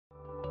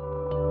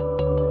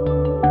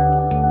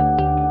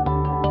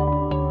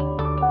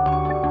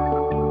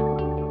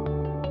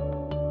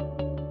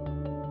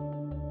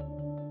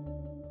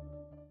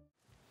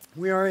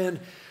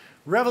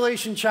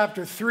Revelation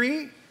chapter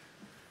 3.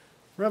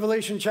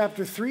 Revelation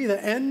chapter 3,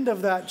 the end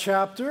of that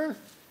chapter.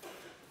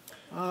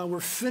 We're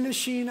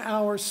finishing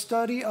our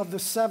study of the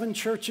 7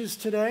 churches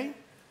today.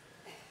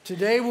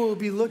 Today we'll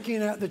be looking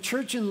at the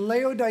church in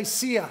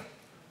Laodicea,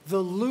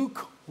 the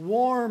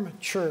lukewarm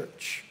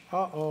church.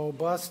 Uh-oh,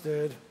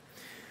 busted.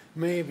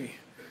 Maybe.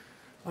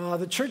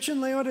 The church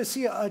in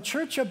Laodicea, a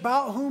church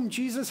about whom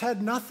Jesus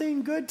had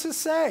nothing good to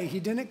say. He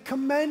didn't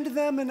commend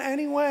them in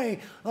any way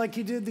like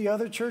he did the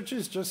other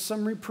churches, just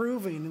some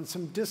reproving and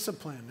some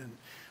discipline. And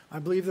I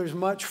believe there's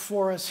much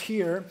for us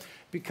here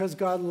because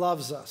God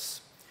loves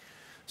us.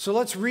 So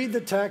let's read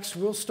the text.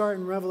 We'll start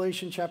in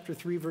Revelation chapter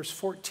 3, verse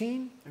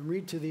 14, and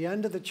read to the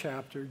end of the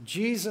chapter.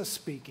 Jesus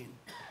speaking.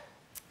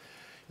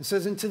 It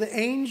says, "And to the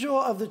angel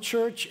of the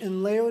church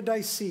in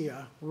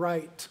Laodicea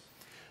write,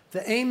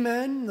 the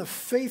Amen, the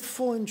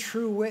faithful and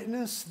true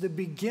witness, the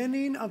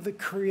beginning of the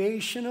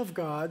creation of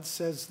God,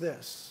 says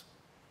this: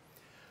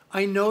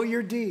 I know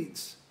your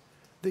deeds,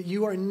 that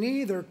you are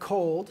neither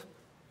cold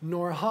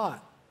nor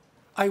hot.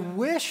 I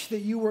wish that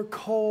you were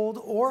cold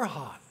or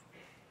hot.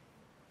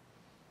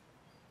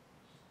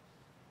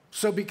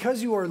 So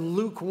because you are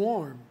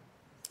lukewarm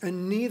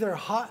and neither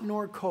hot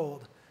nor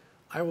cold,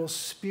 I will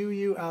spew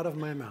you out of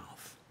my mouth.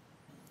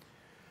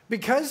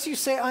 Because you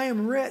say, I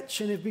am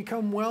rich and have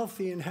become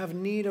wealthy and have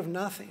need of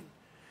nothing,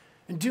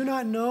 and do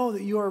not know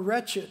that you are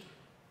wretched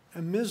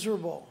and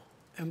miserable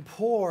and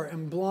poor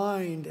and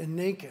blind and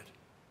naked.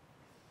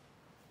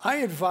 I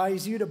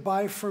advise you to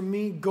buy from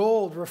me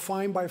gold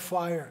refined by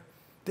fire,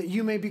 that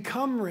you may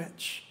become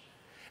rich,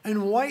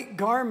 and white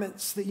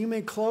garments that you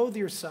may clothe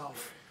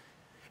yourself,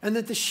 and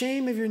that the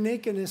shame of your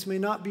nakedness may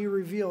not be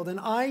revealed, and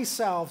eye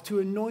salve to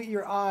anoint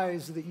your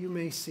eyes that you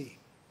may see.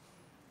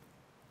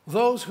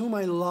 Those whom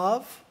I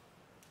love,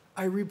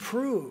 I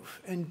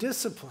reprove and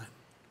discipline.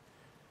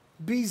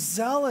 Be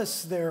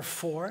zealous,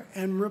 therefore,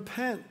 and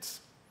repent.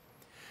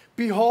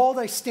 Behold,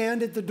 I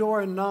stand at the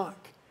door and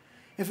knock.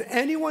 If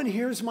anyone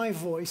hears my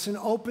voice and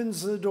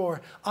opens the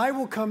door, I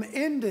will come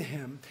into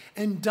him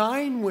and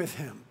dine with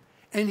him,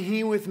 and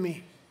he with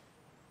me.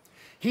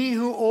 He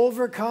who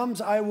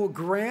overcomes, I will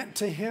grant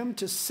to him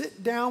to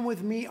sit down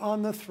with me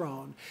on the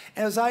throne,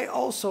 as I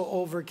also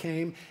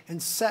overcame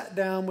and sat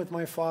down with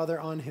my Father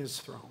on his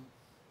throne.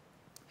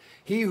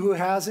 He who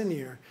has an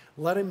ear,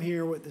 let him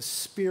hear what the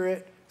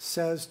Spirit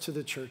says to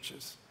the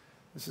churches."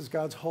 This is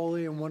God's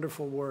holy and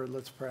wonderful word.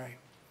 Let's pray.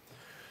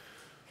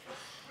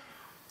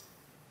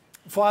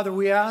 Father,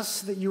 we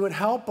ask that you would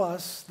help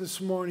us this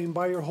morning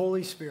by your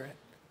Holy Spirit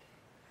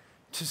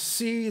to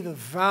see the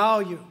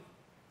value,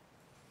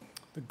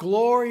 the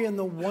glory and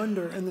the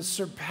wonder and the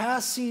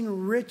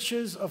surpassing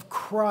riches of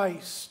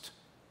Christ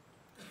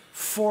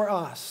for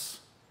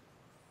us.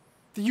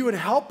 That you would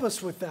help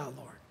us with that,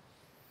 Lord.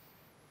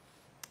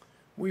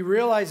 We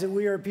realize that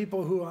we are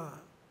people who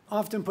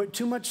often put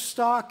too much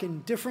stock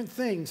in different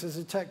things, as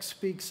the text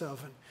speaks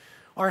of, and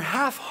are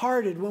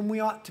half-hearted when we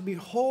ought to be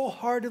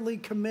wholeheartedly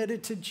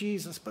committed to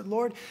Jesus. But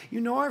Lord, you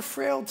know our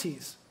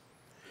frailties.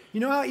 You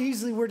know how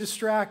easily we're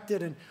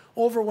distracted and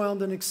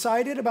overwhelmed and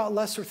excited about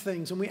lesser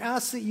things. And we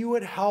ask that you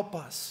would help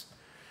us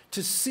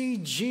to see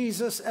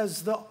Jesus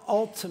as the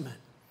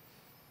ultimate,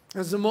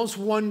 as the most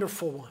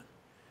wonderful one.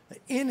 That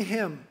in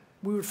him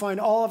we would find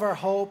all of our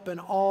hope and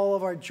all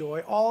of our joy,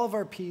 all of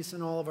our peace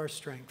and all of our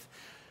strength.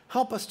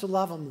 Help us to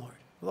love him, Lord,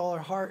 with all our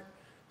heart,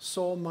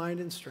 soul, mind,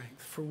 and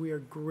strength, for we are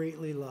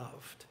greatly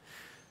loved.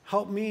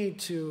 Help me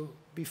to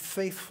be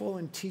faithful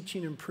in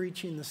teaching and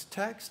preaching this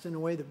text in a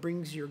way that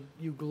brings you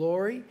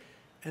glory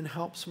and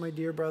helps my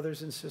dear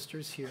brothers and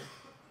sisters here,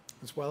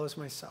 as well as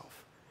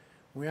myself.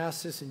 We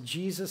ask this in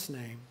Jesus'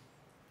 name.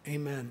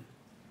 Amen.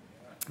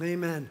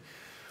 Amen.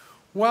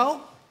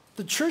 Well,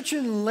 the church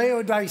in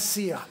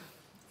Laodicea.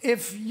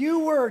 If you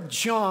were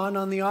John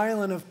on the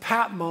island of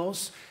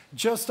Patmos,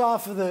 just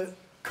off of the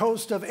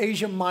coast of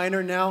Asia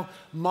Minor, now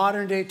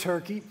modern-day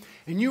Turkey,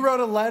 and you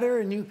wrote a letter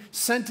and you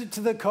sent it to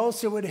the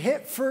coast, it would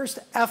hit first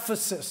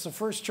Ephesus, the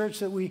first church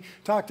that we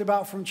talked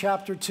about from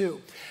chapter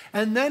 2.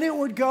 And then it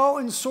would go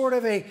in sort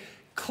of a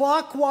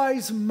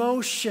clockwise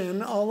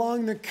motion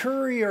along the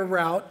courier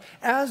route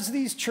as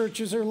these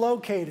churches are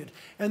located.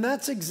 And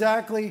that's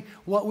exactly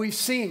what we've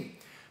seen.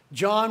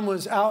 John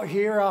was out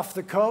here off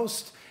the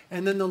coast,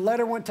 and then the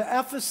letter went to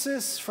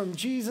Ephesus, from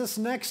Jesus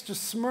next to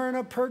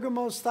Smyrna,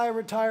 Pergamos,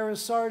 Thyatira,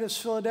 Sardis,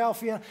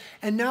 Philadelphia,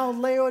 and now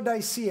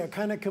Laodicea,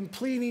 kind of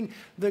completing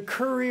the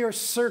courier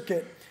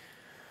circuit.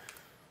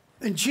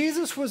 And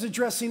Jesus was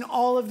addressing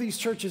all of these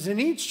churches, and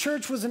each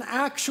church was an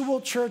actual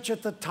church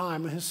at the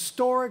time, a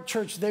historic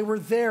church. They were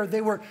there.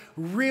 They were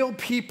real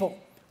people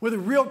with a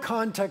real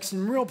context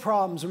and real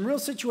problems and real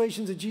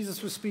situations that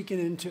Jesus was speaking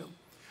into.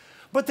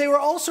 But they were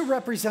also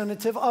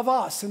representative of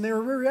us, and they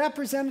were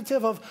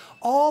representative of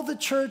all the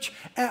church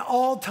at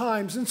all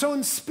times. And so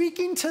in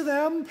speaking to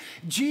them,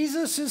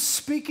 Jesus is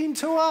speaking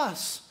to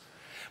us.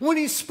 When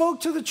he spoke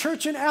to the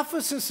church in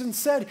Ephesus and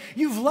said,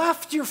 "You've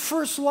left your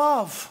first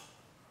love.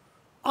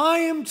 I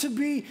am to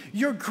be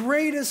your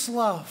greatest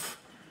love.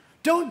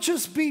 Don't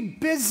just be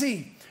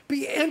busy,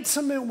 be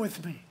intimate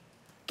with me.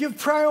 Give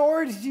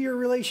priority to your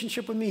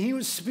relationship with me. He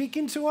was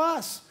speaking to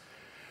us.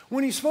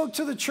 When he spoke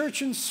to the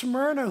church in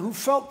Smyrna, who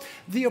felt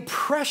the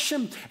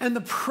oppression and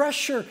the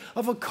pressure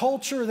of a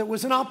culture that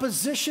was in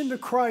opposition to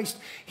Christ,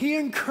 he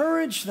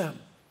encouraged them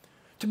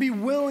to be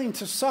willing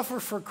to suffer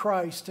for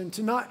Christ and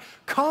to not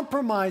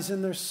compromise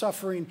in their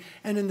suffering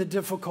and in the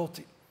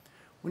difficulty.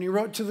 When he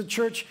wrote to the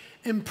church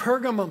in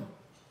Pergamum,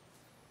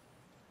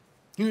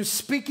 he was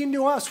speaking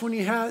to us when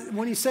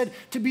he said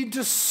to be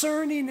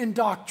discerning in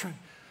doctrine.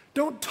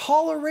 Don't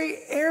tolerate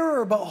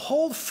error, but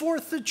hold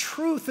forth the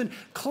truth and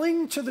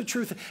cling to the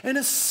truth and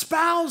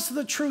espouse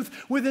the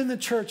truth within the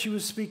church. He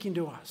was speaking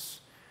to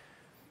us.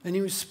 And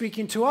he was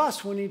speaking to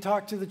us when he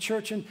talked to the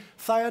church in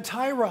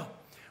Thyatira,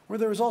 where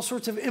there was all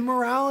sorts of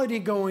immorality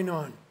going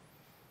on.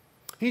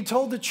 He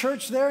told the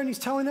church there, and he's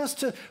telling us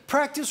to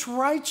practice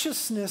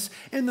righteousness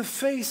in the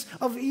face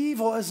of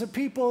evil as a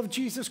people of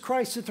Jesus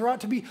Christ, that there ought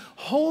to be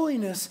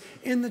holiness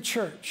in the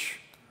church.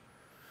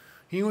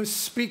 He was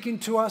speaking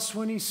to us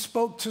when he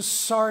spoke to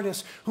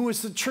Sardis, who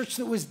was the church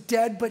that was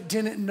dead but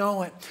didn't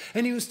know it.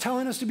 And he was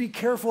telling us to be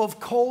careful of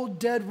cold,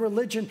 dead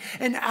religion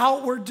and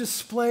outward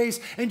displays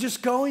and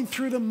just going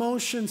through the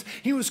motions.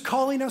 He was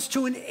calling us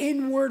to an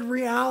inward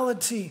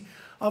reality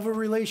of a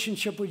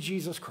relationship with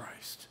Jesus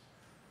Christ.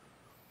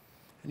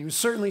 And he was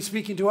certainly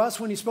speaking to us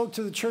when he spoke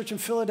to the church in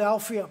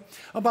Philadelphia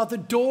about the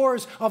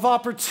doors of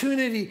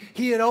opportunity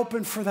he had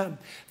opened for them,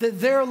 that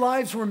their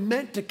lives were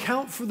meant to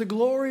count for the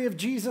glory of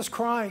Jesus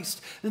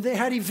Christ, that they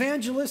had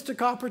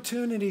evangelistic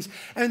opportunities.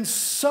 And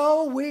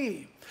so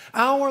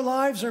our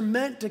lives are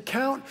meant to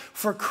count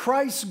for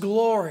Christ's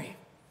glory.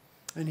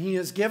 And he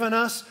has given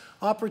us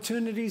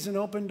opportunities and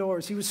open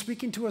doors. He was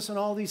speaking to us on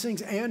all these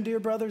things. And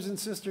dear brothers and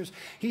sisters,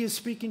 he is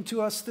speaking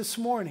to us this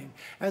morning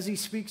as he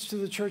speaks to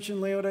the church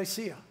in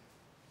Laodicea.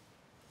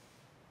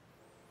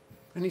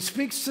 And he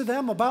speaks to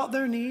them about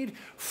their need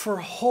for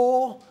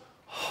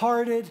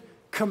wholehearted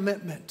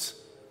commitment.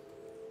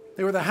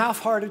 They were the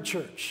half-hearted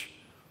church.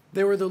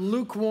 They were the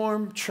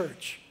lukewarm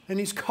church. And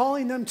he's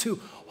calling them to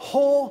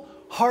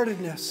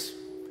wholeheartedness.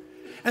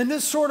 And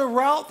this sort of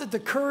route that the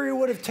courier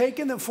would have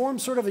taken that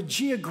forms sort of a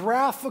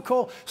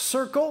geographical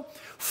circle,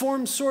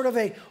 forms sort of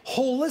a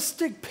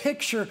holistic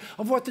picture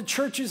of what the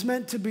church is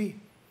meant to be.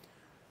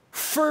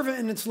 Fervent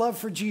in its love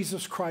for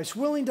Jesus Christ,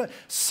 willing to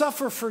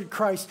suffer for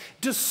Christ,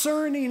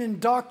 discerning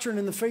in doctrine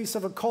in the face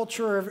of a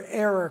culture of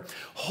error,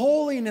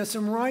 holiness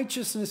and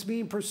righteousness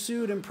being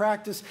pursued and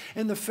practiced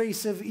in the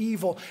face of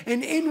evil,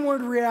 an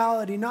inward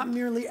reality, not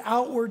merely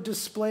outward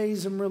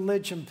displays of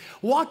religion,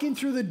 walking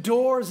through the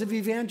doors of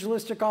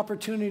evangelistic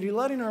opportunity,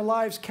 letting our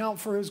lives count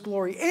for his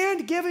glory,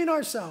 and giving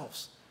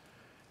ourselves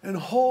in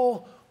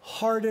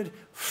wholehearted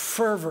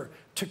fervor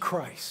to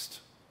Christ.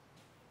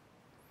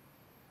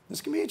 This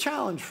can be a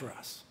challenge for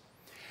us,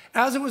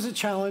 as it was a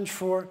challenge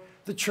for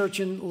the church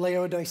in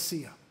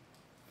Laodicea.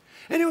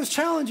 And it was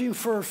challenging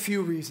for a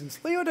few reasons.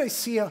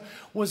 Laodicea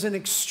was an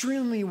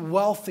extremely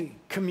wealthy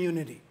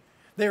community.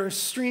 They were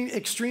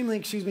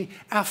extremely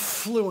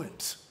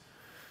affluent.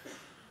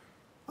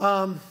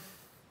 In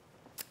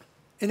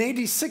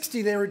AD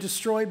 60, they were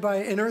destroyed by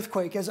an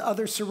earthquake, as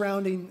other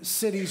surrounding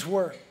cities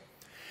were.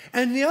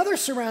 And the other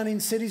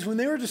surrounding cities, when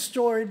they were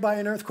destroyed by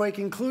an earthquake,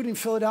 including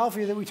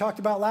Philadelphia that we talked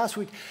about last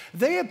week,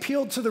 they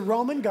appealed to the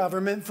Roman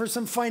government for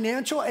some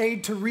financial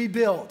aid to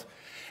rebuild.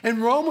 And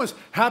Rome was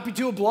happy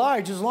to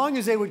oblige as long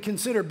as they would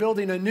consider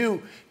building a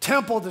new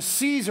temple to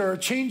Caesar or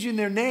changing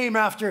their name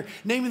after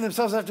naming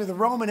themselves after the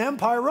Roman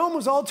Empire. Rome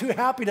was all too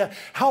happy to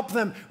help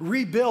them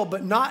rebuild,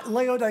 but not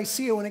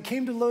Laodicea. When it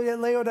came to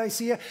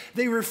Laodicea,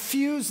 they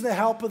refused the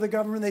help of the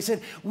government. They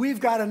said,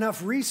 we've got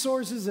enough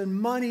resources and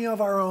money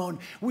of our own.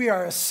 We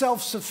are a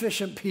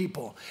self-sufficient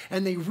people.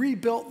 And they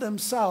rebuilt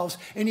themselves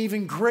in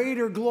even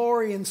greater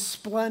glory and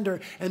splendor,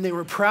 and they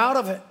were proud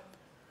of it,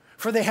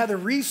 for they had the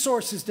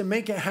resources to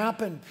make it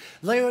happen.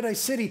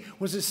 Laodicea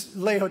was a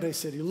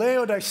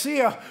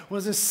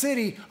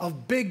city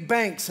of big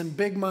banks and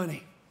big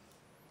money.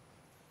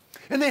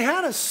 And they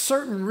had a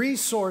certain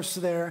resource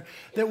there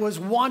that was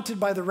wanted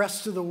by the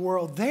rest of the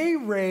world. They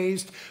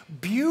raised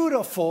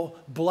beautiful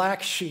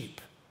black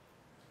sheep.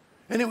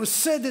 And it was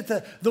said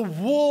that the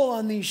wool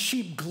on these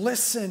sheep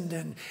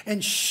glistened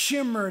and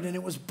shimmered, and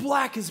it was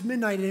black as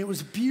midnight, and it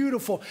was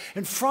beautiful.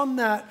 And from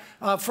that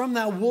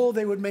wool,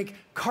 they would make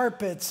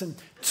carpets and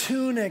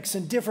tunics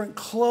and different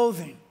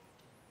clothing.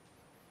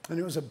 And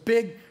it was a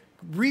big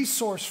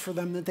resource for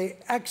them that they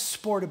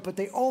exported, but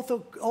they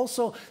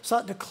also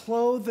sought to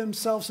clothe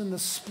themselves in the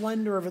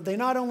splendor of it. They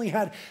not only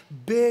had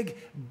big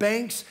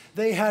banks,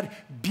 they had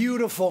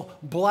beautiful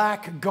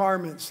black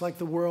garments like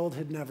the world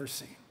had never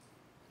seen.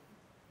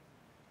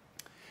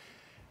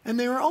 And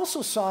they were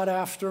also sought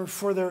after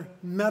for their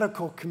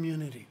medical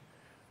community.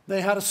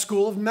 They had a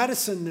school of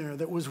medicine there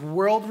that was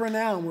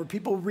world-renowned, where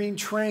people were being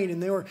trained,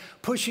 and they were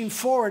pushing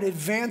forward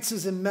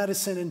advances in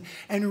medicine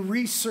and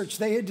research.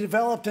 They had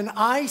developed an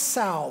eye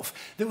salve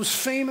that was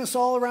famous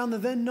all around the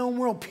then-known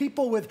world.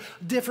 People with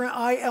different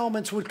eye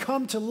ailments would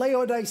come to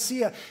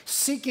Laodicea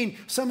seeking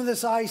some of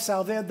this eye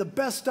salve. They had the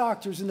best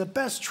doctors and the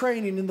best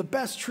training and the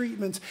best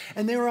treatments,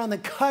 and they were on the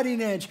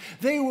cutting edge.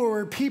 They were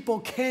where people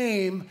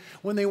came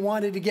when they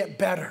wanted to get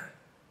better.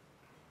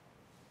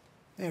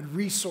 They had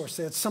resource.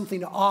 They had something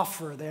to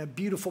offer. They had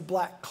beautiful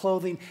black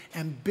clothing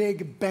and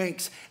big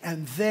banks,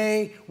 and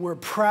they were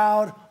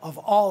proud of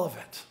all of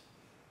it.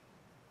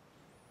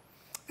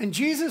 And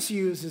Jesus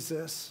uses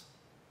this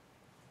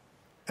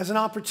as an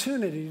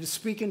opportunity to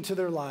speak into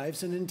their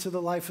lives and into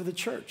the life of the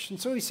church.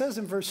 And so he says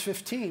in verse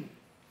 15,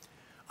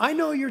 I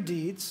know your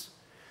deeds,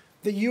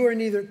 that you are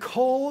neither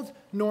cold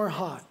nor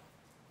hot.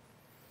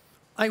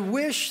 I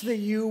wish that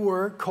you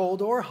were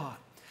cold or hot.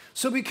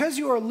 So because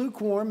you are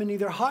lukewarm and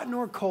neither hot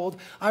nor cold,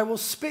 I will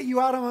spit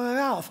you out of my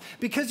mouth.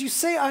 Because you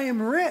say, I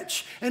am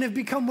rich and have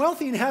become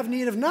wealthy and have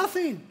need of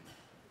nothing.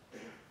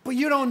 But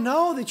you don't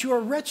know that you are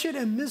wretched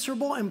and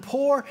miserable and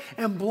poor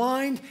and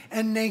blind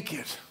and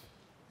naked.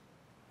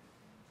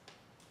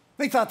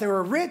 They thought they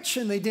were rich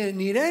and they didn't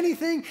need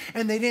anything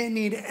and they didn't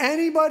need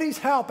anybody's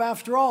help.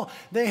 After all,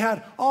 they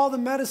had all the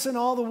medicine,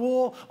 all the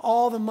wool,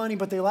 all the money,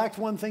 but they lacked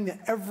one thing that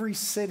every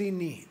city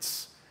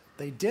needs.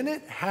 They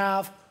didn't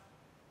have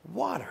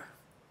water.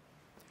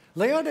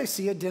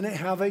 Laodicea didn't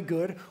have a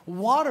good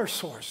water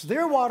source.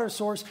 Their water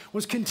source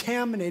was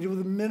contaminated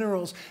with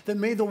minerals that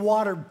made the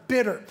water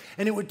bitter,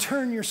 and it would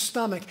turn your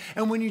stomach.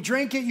 And when you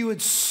drank it, you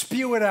would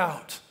spew it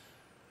out.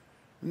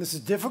 And this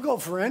is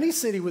difficult for any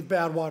city with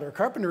bad water.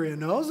 Carpinteria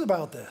knows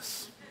about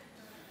this.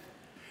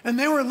 And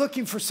they were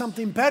looking for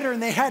something better,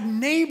 and they had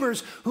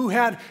neighbors who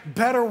had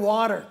better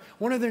water.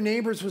 One of their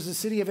neighbors was the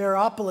city of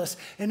Aeropolis,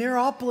 and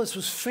Aeropolis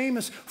was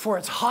famous for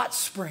its hot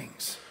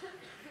springs.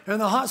 And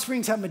the hot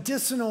springs had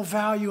medicinal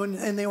value,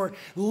 and they were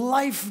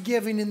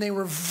life-giving, and they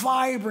were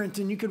vibrant,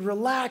 and you could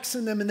relax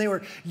in them, and they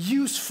were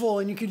useful,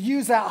 and you could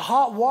use that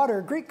hot water,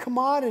 a great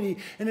commodity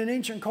in an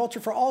ancient culture,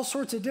 for all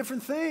sorts of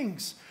different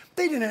things.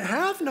 They didn't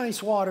have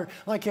nice water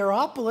like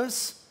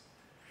Aeropolis.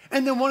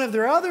 And then one of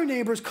their other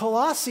neighbors,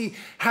 Colossae,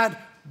 had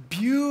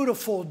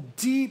beautiful,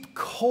 deep,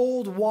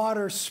 cold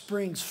water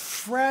springs,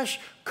 fresh,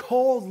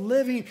 cold,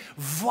 living,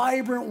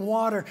 vibrant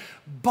water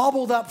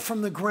bubbled up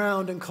from the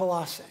ground in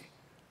Colossae.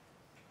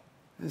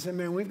 And they said,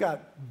 man, we've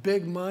got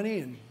big money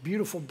and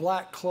beautiful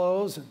black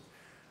clothes, and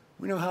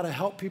we know how to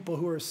help people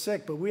who are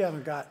sick, but we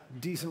haven't got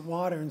decent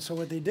water. And so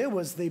what they did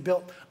was they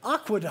built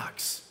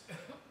aqueducts,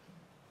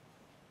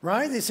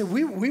 right? They said,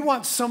 we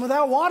want some of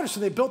that water. So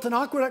they built an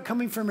aqueduct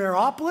coming from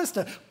Aeropolis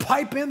to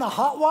pipe in the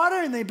hot water,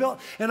 and they built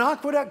an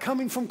aqueduct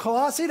coming from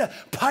Colossae to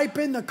pipe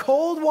in the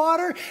cold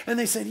water. And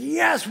they said,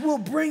 yes, we'll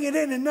bring it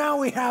in, and now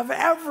we have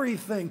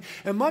everything.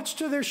 And much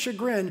to their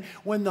chagrin,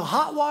 when the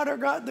hot water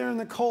got there and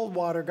the cold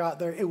water got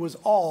there, it was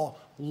all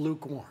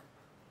lukewarm.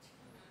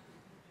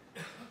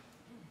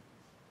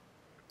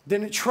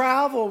 Didn't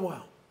travel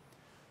well.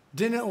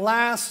 Didn't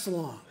last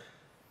long.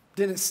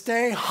 Didn't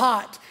stay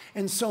hot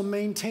and so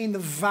maintain the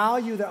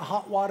value that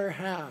hot water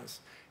has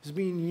as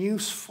being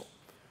useful.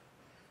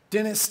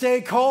 Didn't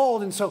stay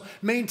cold and so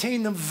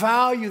maintain the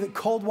value that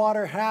cold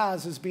water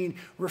has as being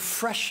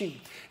refreshing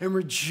and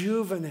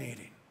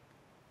rejuvenating.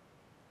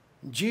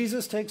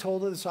 Jesus takes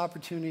hold of this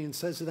opportunity and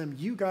says to them,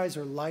 you guys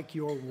are like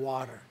your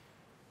water.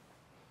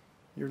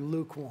 You're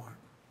lukewarm.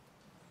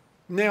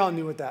 And they all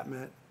knew what that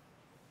meant.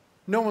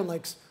 No one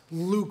likes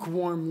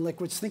lukewarm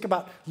liquids. Think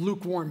about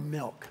lukewarm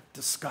milk.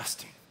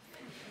 Disgusting.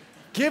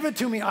 Give it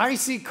to me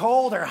icy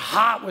cold or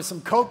hot with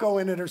some cocoa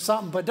in it or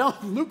something, but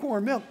don't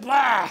lukewarm milk,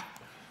 blah.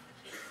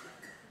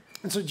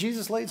 And so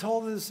Jesus lays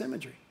hold of this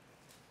imagery.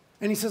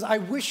 And he says, I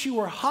wish you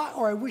were hot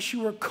or I wish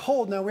you were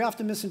cold. Now, we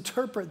often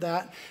misinterpret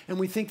that, and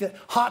we think that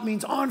hot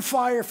means on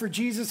fire for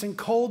Jesus and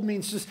cold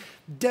means just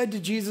dead to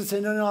Jesus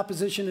and in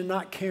opposition and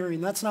not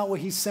caring. That's not what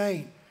he's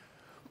saying.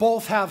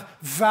 Both have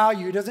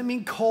value. It doesn't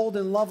mean cold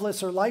and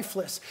loveless or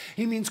lifeless.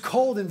 He means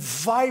cold and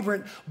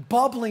vibrant,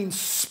 bubbling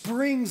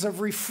springs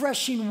of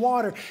refreshing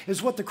water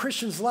is what the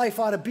Christian's life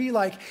ought to be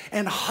like.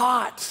 And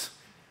hot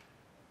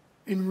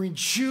and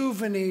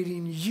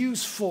rejuvenating,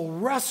 useful,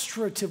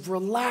 restorative,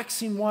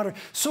 relaxing water.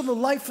 So the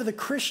life of the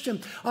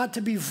Christian ought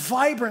to be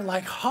vibrant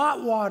like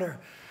hot water,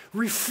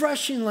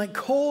 refreshing like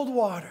cold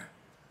water.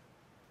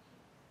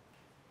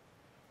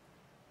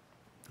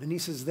 And he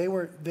says they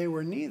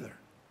were neither.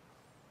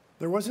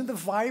 There wasn't the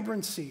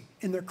vibrancy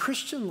in their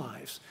Christian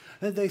lives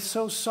that they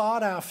so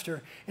sought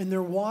after in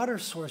their water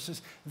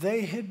sources.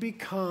 They had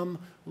become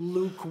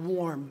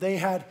lukewarm. They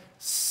had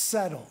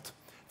settled.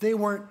 They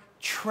weren't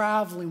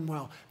traveling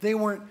well. They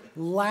weren't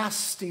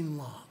lasting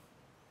long.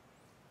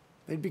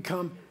 They'd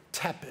become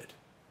tepid.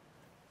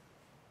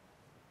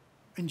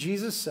 And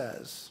Jesus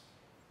says,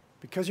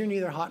 because you're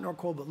neither hot nor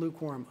cold but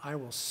lukewarm, I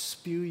will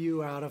spew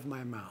you out of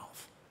my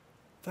mouth.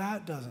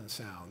 That doesn't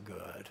sound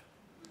good.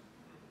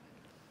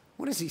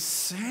 What is he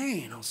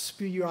saying? I'll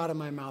spew you out of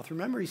my mouth.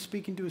 Remember, he's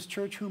speaking to his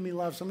church whom he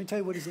loves. Let me tell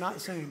you what he's not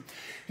saying.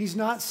 He's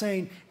not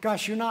saying,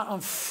 gosh, you're not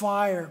on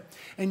fire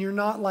and you're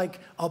not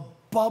like a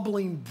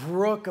bubbling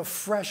brook of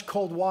fresh,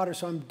 cold water,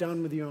 so I'm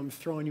done with you. I'm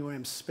throwing you away.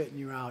 I'm spitting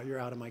you out. You're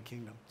out of my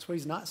kingdom. That's what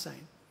he's not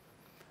saying.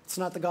 It's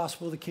not the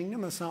gospel of the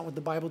kingdom. That's not what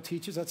the Bible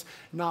teaches. That's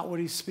not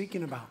what he's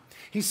speaking about.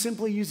 He's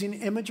simply using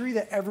imagery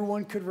that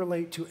everyone could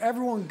relate to.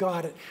 Everyone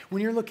got it.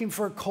 When you're looking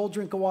for a cold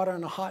drink of water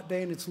on a hot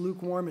day and it's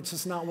lukewarm, it's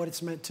just not what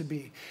it's meant to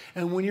be.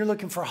 And when you're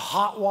looking for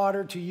hot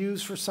water to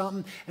use for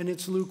something and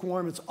it's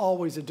lukewarm, it's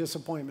always a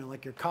disappointment,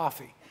 like your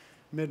coffee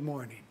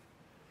mid-morning.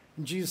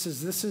 And Jesus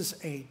says, this is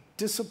a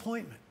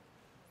disappointment.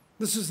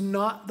 This is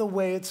not the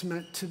way it's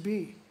meant to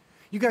be.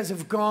 You guys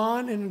have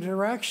gone in a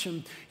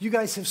direction. You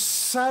guys have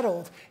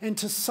settled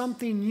into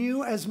something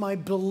you, as my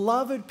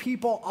beloved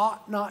people,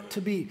 ought not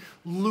to be.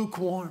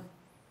 Lukewarm.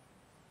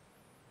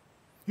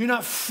 You're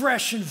not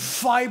fresh and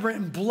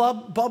vibrant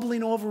and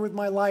bubbling over with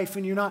my life,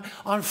 and you're not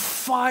on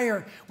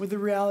fire with the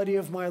reality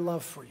of my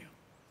love for you.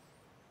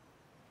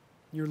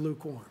 You're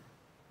lukewarm.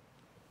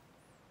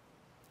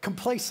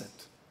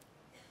 Complacent.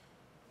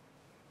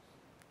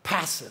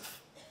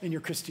 Passive in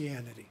your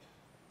Christianity.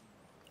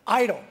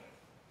 Idle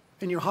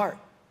in your heart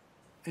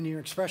and in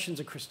your expressions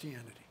of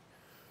Christianity.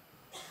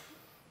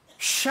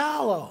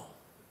 Shallow,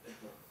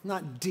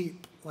 not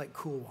deep like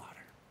cool water.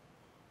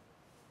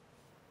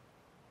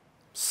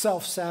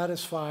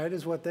 Self-satisfied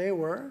is what they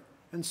were,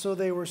 and so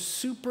they were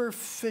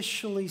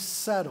superficially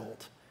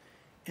settled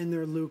in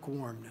their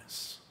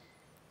lukewarmness.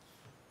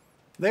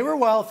 They were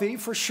wealthy,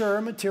 for sure,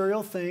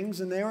 material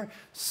things, and they were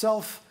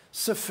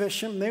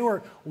self-sufficient. They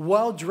were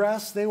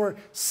well-dressed. They were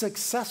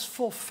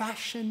successful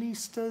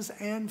fashionistas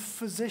and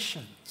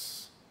physicians.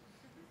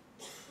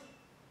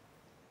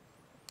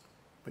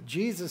 But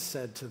Jesus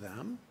said to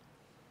them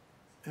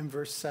in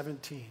verse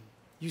 17,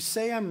 you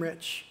say I'm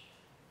rich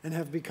and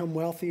have become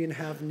wealthy and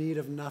have need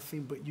of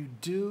nothing, but you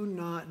do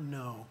not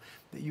know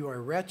that you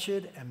are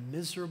wretched and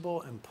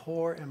miserable and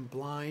poor and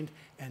blind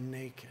and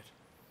naked.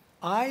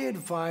 I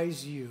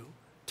advise you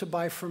to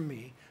buy from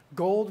me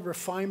gold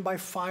refined by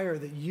fire,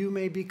 that you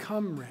may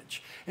become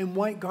rich, and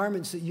white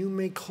garments, that you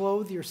may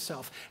clothe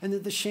yourself, and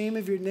that the shame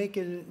of your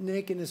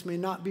nakedness may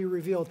not be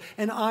revealed,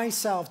 and eye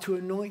salve to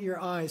anoint your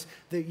eyes,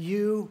 that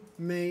you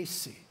may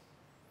see.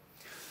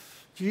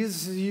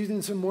 Jesus is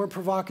using some more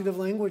provocative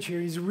language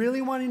here. He's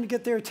really wanting to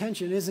get their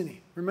attention, isn't he?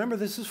 Remember,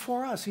 this is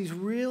for us. He's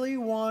really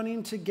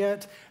wanting to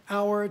get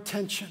our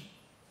attention.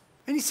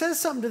 And he says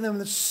something to them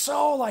that's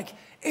so like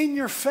in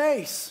your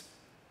face.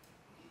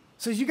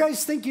 Says, you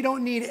guys think you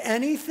don't need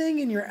anything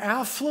in your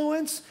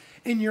affluence,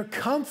 in your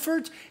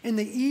comfort, in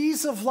the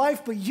ease of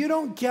life, but you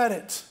don't get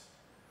it.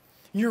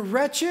 You're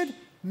wretched,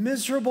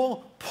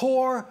 miserable,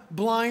 poor,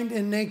 blind,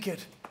 and naked.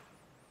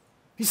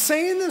 He's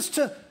saying this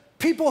to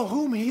people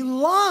whom he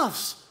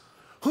loves,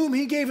 whom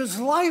he gave his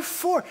life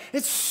for.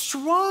 It's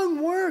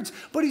strong words,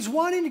 but he's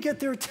wanting to get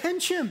their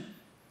attention.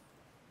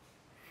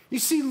 You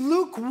see,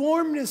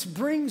 lukewarmness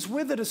brings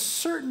with it a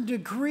certain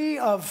degree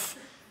of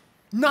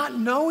not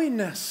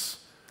knowingness.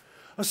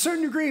 A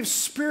certain degree of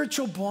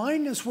spiritual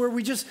blindness where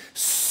we just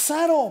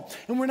settle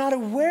and we're not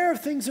aware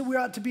of things that we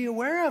ought to be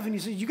aware of. And you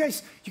say, you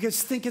guys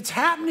think it's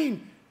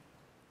happening.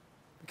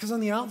 Because on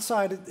the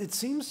outside, it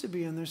seems to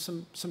be, and there's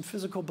some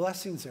physical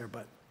blessings there,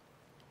 but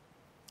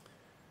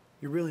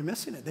you're really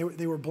missing it.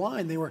 They were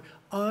blind. They were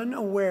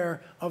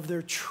unaware of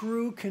their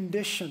true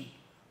condition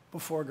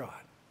before God.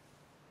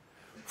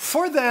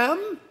 For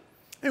them,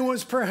 it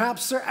was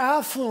perhaps their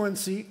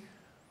affluency,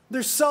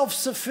 their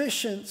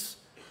self-sufficiency,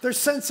 their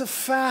sense of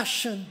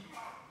fashion,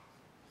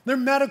 their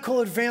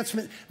medical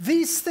advancement.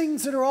 These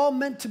things that are all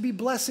meant to be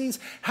blessings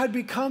had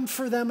become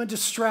for them a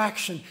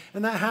distraction.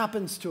 And that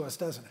happens to us,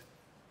 doesn't it?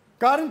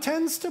 God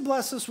intends to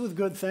bless us with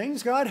good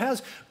things. God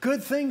has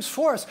good things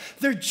for us.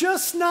 They're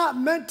just not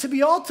meant to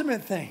be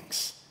ultimate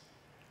things.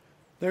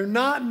 They're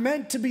not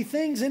meant to be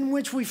things in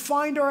which we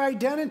find our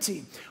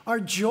identity, our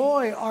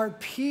joy, our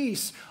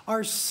peace,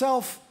 our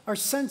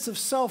sense of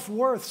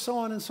self-worth, so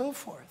on and so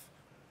forth.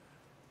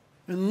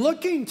 And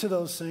looking to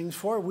those things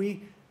for it,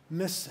 we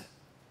miss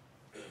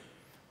it.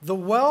 The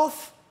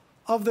wealth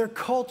of their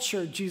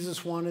culture,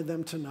 Jesus wanted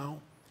them to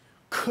know,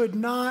 could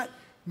not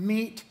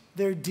meet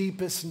their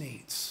deepest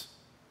needs.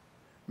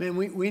 Man,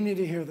 we need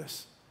to hear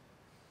this.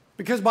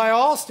 Because by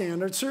all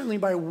standards, certainly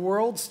by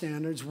world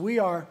standards, we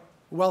are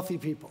wealthy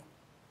people.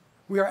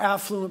 We are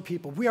affluent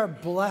people. We are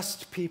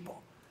blessed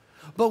people.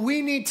 But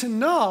we need to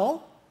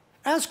know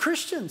as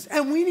Christians,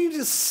 and we need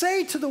to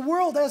say to the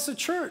world as a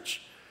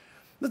church,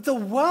 that the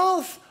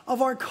wealth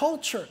of our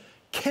culture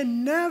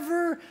can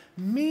never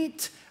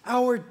meet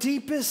our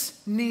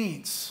deepest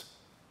needs.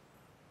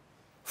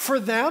 For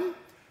them,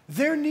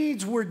 their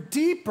needs were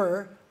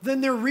deeper than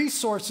their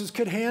resources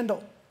could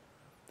handle.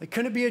 They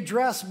couldn't be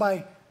addressed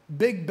by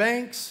big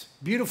banks,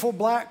 beautiful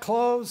black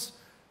clothes,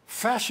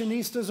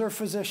 fashionistas, or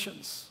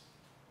physicians.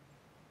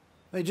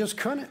 They just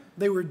couldn't.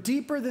 They were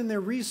deeper than their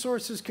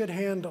resources could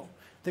handle.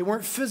 They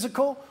weren't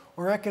physical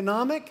or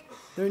economic.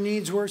 Their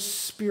needs were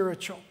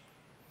spiritual.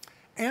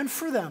 and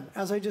for them,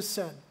 as I just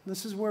said.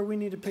 This is where we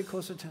need to pay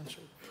close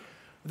attention.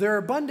 Their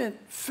abundant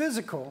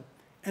physical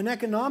and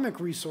economic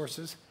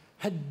resources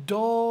had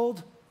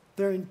dulled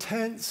their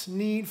intense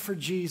need for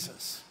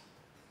Jesus.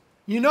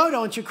 You know,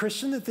 don't you,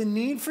 Christian, that the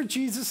need for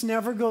Jesus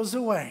never goes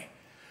away.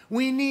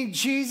 We need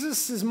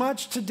Jesus as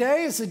much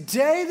today as the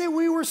day that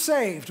we were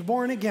saved,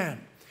 born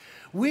again.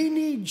 We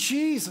need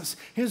Jesus,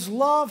 his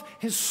love,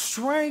 his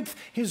strength,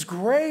 his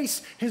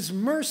grace, his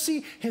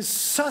mercy, his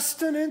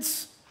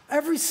sustenance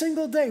every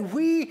single day.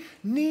 We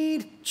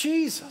need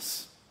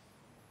Jesus.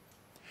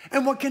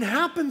 And what can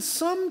happen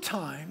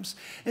sometimes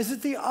is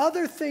that the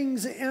other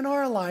things in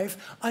our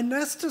life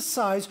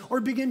anesthetize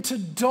or begin to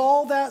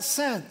dull that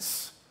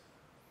sense.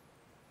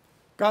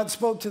 God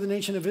spoke to the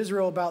nation of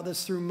Israel about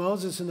this through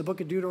Moses in the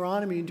book of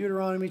Deuteronomy. In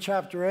Deuteronomy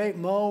chapter 8,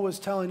 Mo was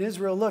telling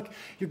Israel, look,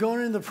 you're going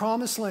into the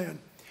promised land.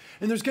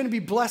 And there's going to be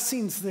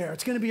blessings there.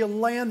 It's going to be a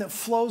land that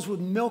flows with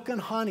milk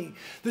and honey.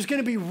 There's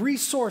going to be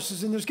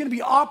resources and there's going to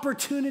be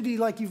opportunity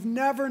like you've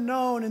never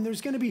known. And there's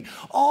going to be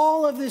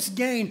all of this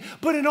gain.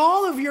 But in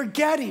all of your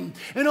getting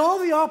and all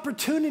the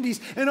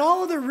opportunities and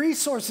all of the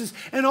resources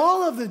and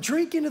all of the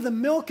drinking of the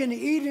milk and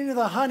eating of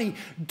the honey,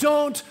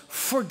 don't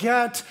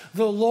forget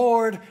the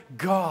Lord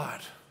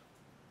God.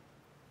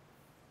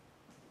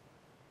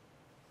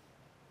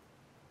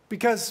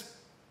 Because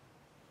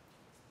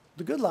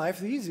the good life,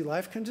 the easy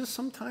life, can just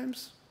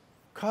sometimes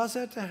cause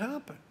that to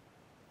happen.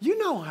 You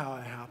know how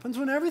it happens.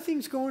 When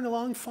everything's going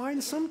along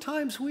fine,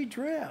 sometimes we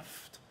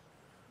drift.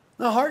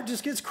 The heart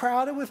just gets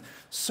crowded with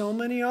so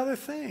many other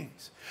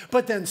things.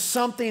 But then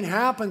something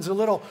happens, a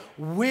little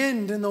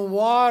wind in the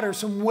water,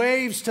 some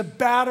waves to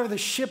batter the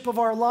ship of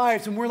our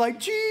lives, and we're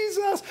like,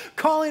 Jesus,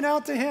 calling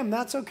out to him.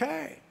 That's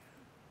okay.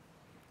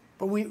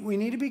 But we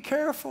need to be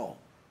careful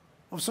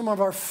of some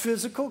of our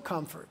physical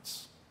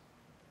comforts.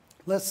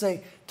 Let's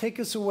say, take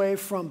us away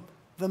from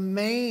the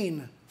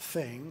main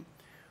thing,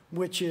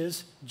 which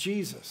is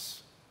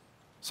Jesus.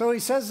 So he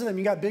says to them,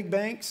 you got big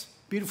banks,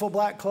 beautiful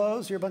black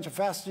clothes, you're a bunch of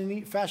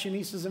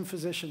fashionistas and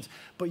physicians,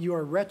 but you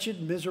are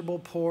wretched, miserable,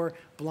 poor,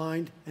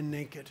 blind, and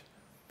naked.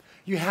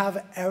 You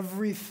have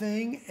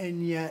everything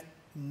and yet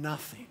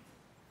nothing.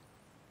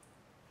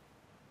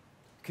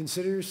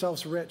 Consider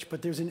yourselves rich,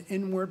 but there's an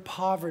inward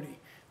poverty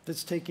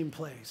that's taking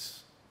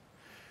place.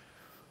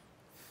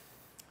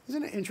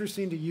 Isn't it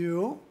interesting to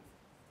you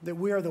that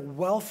we are the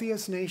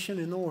wealthiest nation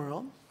in the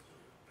world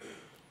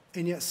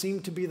and yet seem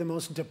to be the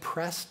most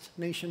depressed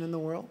nation in the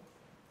world?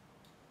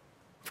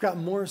 We've got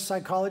more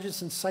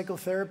psychologists and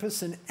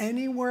psychotherapists than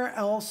anywhere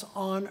else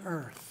on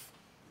earth.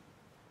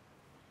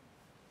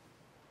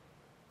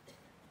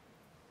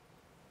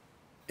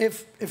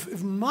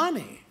 If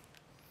money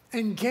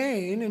and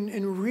gain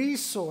and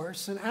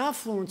resource and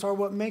affluence are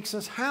what makes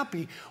us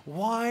happy,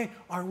 why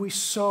are we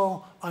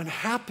so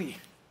unhappy?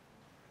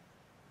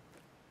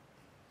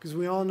 Because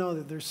we all know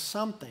that there's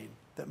something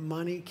that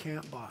money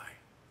can't buy.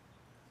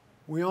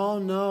 We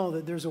all know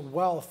that there's a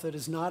wealth that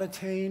is not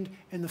attained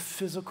in the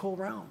physical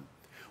realm.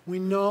 We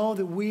know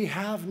that we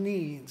have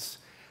needs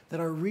that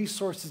our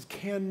resources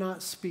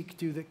cannot speak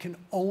to, that can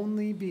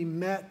only be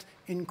met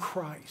in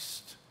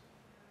Christ.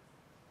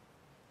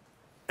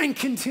 And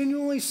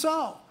continually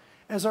so,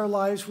 as our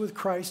lives with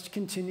Christ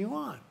continue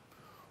on.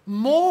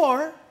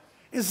 More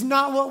is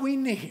not what we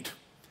need.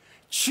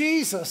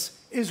 Jesus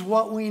is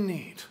what we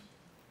need.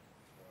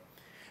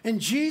 And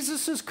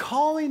Jesus is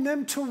calling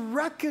them to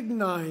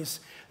recognize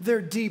their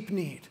deep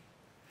need.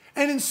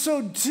 And in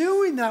so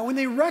doing that, when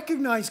they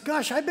recognize,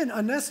 gosh, I've been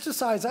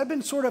anesthetized, I've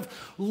been sort of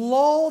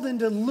lulled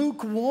into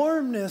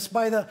lukewarmness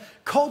by the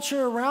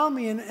culture around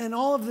me and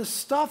all of this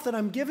stuff that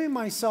I'm giving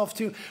myself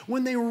to,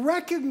 when they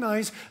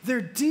recognize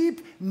their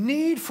deep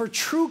need for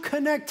true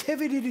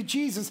connectivity to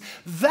Jesus,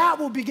 that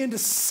will begin to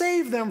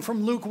save them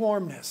from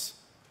lukewarmness,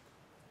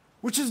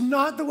 which is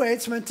not the way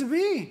it's meant to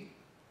be.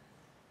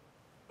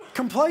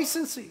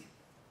 Complacency,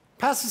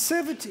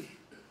 passivity,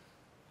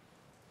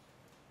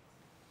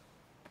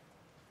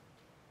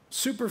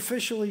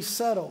 superficially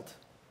settled,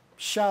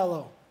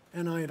 shallow,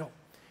 and idle.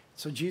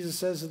 So Jesus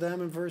says to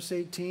them in verse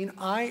 18,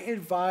 I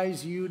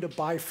advise you to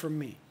buy from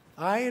me.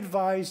 I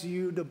advise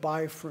you to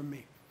buy from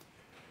me.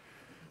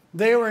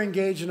 They were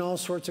engaged in all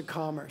sorts of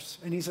commerce.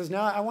 And he says,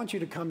 now I want you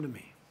to come to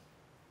me.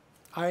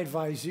 I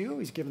advise you,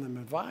 he's giving them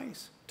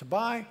advice, to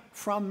buy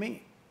from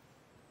me.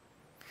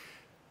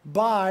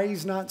 Buy,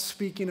 he's not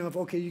speaking of,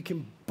 okay, you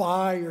can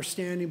buy your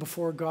standing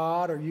before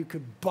God, or you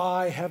could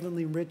buy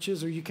heavenly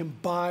riches, or you can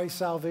buy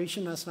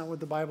salvation. That's not what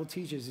the Bible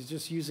teaches. He's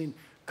just using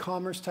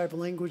commerce type of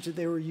language that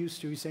they were used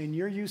to. He's saying,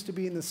 you're used to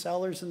being the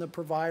sellers and the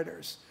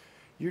providers.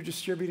 You're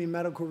distributing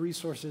medical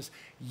resources.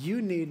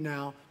 You need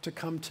now to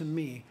come to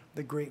me,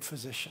 the great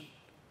physician,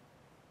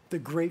 the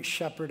great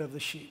shepherd of the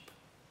sheep.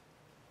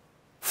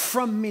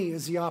 From me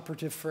is the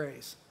operative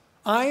phrase.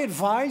 I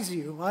advise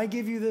you, I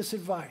give you this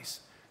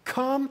advice.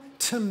 Come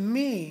to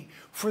me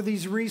for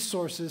these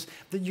resources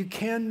that you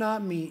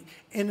cannot meet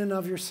in and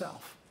of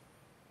yourself.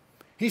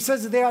 He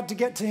says that they ought to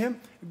get to him,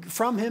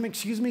 from him,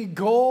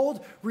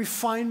 gold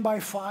refined by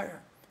fire.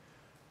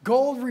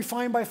 gold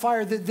refined by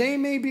fire, that they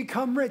may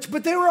become rich.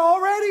 But they were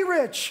already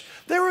rich.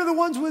 They were the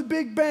ones with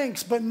big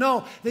banks. But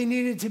no, they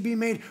needed to be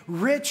made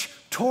rich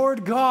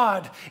toward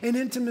God in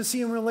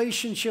intimacy and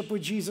relationship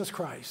with Jesus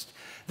Christ.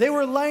 They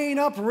were laying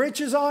up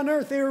riches on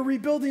earth. They were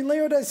rebuilding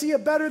Laodicea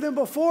better than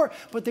before,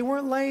 but they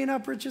weren't laying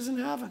up riches in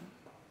heaven.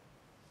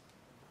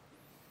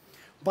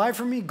 Buy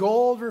from me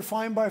gold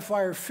refined by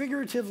fire,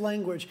 figurative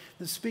language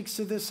that speaks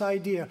to this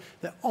idea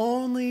that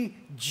only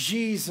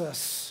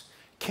Jesus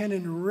can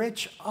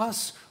enrich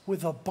us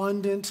with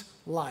abundant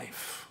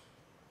life.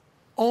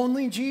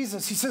 Only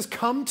Jesus. He says,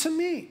 come to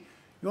me.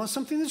 You want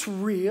something that's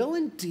real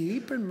and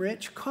deep and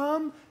rich?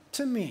 Come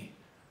to me,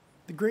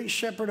 the great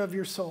shepherd of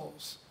your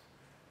souls.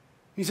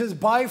 He says,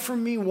 buy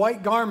from me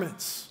white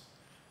garments.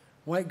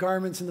 White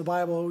garments in the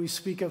Bible always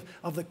speak of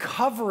the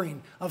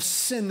covering of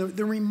sin,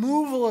 the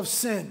removal of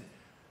sin.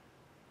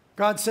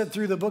 God said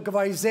through the book of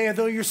Isaiah,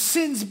 though your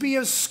sins be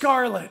as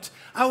scarlet,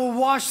 I will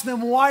wash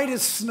them white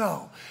as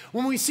snow.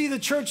 When we see the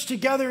church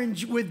together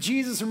with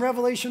Jesus in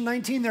Revelation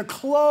 19, they're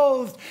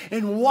clothed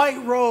in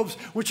white robes,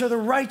 which are the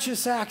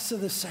righteous acts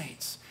of the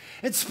saints.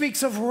 It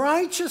speaks of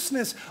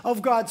righteousness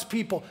of God's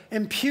people,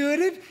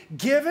 imputed,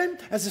 given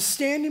as a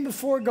standing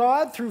before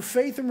God through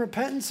faith and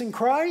repentance in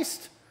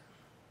Christ,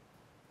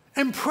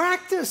 and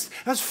practiced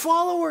as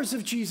followers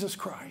of Jesus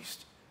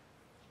Christ.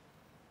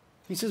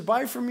 He says,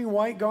 buy from me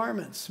white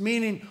garments,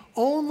 meaning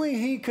only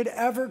he could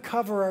ever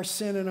cover our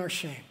sin and our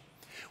shame.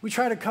 We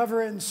try to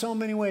cover it in so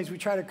many ways. We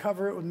try to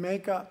cover it with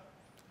makeup.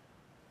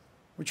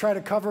 We try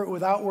to cover it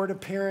with outward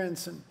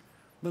appearance and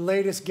the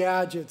latest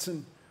gadgets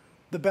and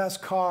the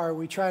best car.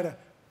 We try to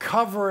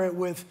cover it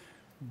with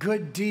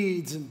good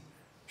deeds and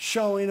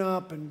showing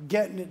up and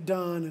getting it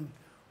done and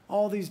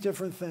all these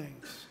different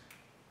things.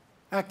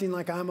 Acting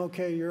like I'm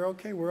okay, you're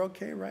okay, we're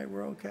okay, right?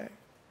 We're okay.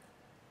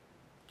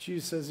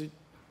 Jesus says,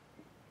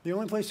 the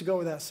only place to go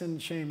with that sin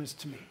and shame is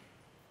to me.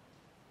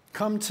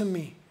 Come to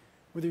me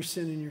with your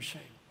sin and your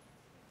shame.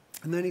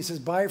 And then he says,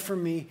 buy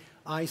from me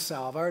eye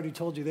salve. I already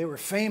told you they were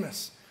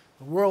famous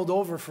the world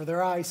over for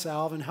their eye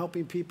salve and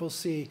helping people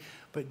see.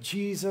 But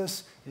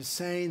Jesus is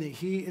saying that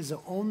he is the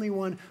only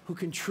one who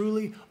can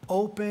truly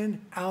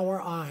open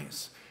our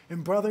eyes.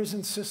 And brothers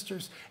and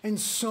sisters, in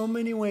so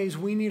many ways,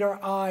 we need our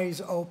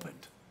eyes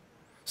opened.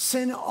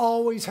 Sin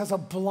always has a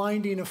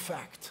blinding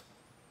effect.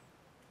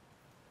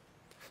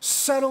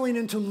 Settling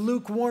into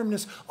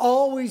lukewarmness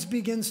always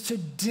begins to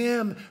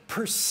dim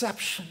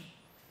perception.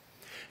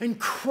 And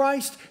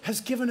Christ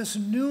has given us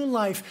new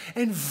life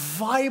and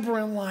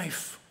vibrant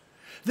life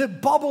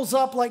that bubbles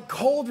up like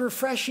cold,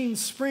 refreshing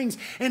springs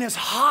and is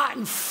hot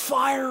and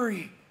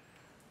fiery.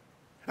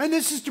 And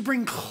this is to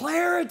bring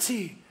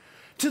clarity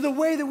to the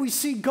way that we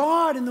see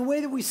God and the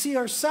way that we see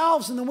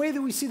ourselves and the way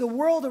that we see the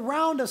world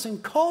around us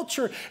and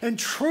culture and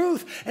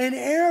truth and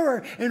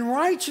error and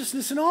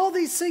righteousness and all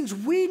these things.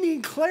 We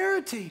need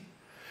clarity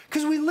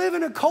because we live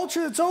in a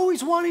culture that's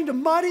always wanting to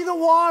muddy the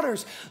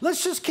waters.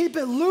 Let's just keep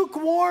it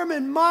lukewarm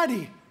and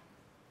muddy.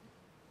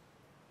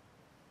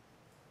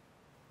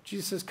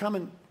 Jesus says, come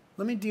and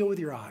let me deal with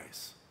your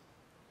eyes.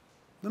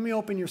 Let me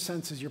open your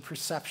senses, your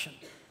perception.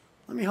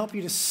 Let me help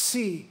you to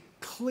see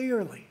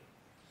clearly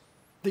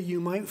that you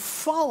might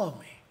follow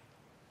me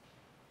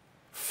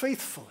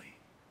faithfully.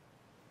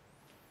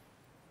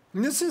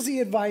 And this is the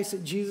advice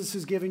that Jesus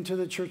is giving to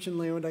the church in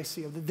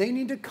Laodicea, that they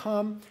need to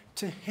come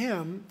to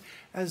him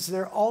as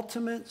their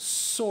ultimate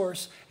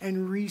source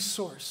and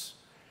resource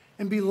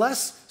and be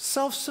less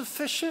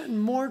self-sufficient and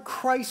more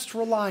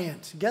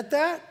Christ-reliant. Get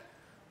that?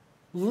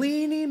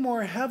 Leaning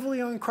more heavily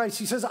on Christ.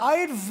 He says, I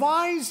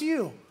advise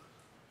you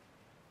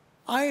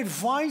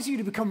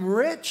to become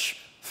rich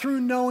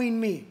through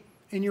knowing me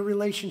in your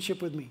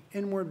relationship with me,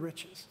 inward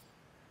riches.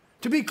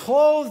 To be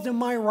clothed in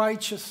my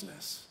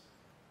righteousness.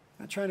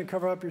 Not trying to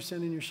cover up your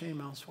sin and your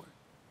shame elsewhere.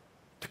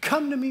 To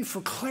come to me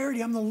for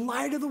clarity. I'm the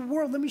light of the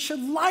world. Let me shed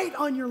light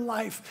on your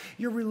life,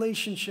 your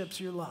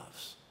relationships, your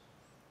loves.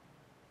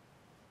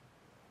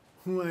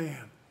 Who I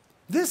am.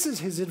 This is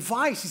his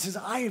advice. He says,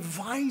 I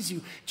advise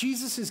you.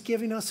 Jesus is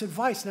giving us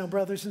advice. Now,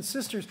 brothers and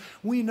sisters,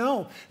 we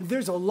know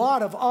there's a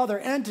lot of other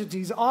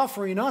entities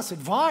offering us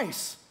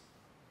advice.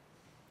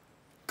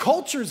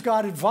 Culture's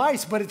got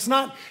advice, but it's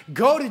not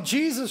go to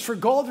Jesus for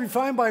gold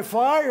refined by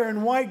fire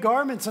and white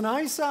garments and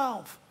eye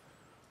salve.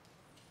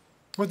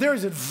 But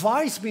there's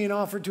advice being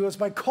offered to us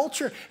by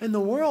culture and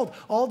the world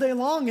all day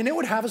long, and it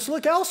would have us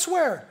look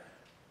elsewhere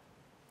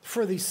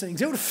for these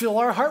things. It would fill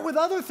our heart with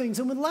other things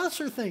and with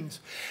lesser things.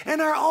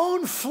 And our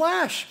own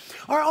flesh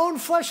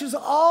is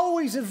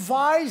always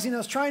advising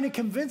us, trying to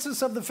convince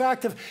us of the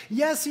fact of,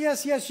 yes,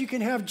 you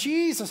can have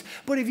Jesus,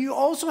 but if you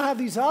also have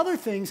these other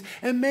things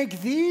and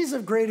make these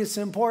of greatest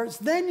importance,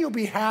 then you'll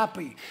be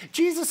happy.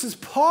 Jesus is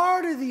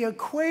part of the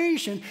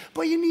equation,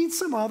 but you need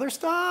some other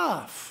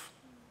stuff.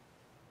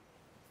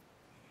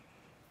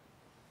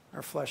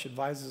 Our flesh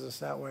advises us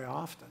that way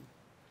often.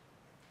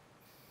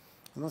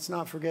 And let's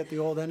not forget the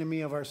old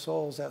enemy of our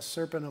souls, that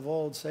serpent of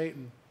old,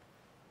 Satan.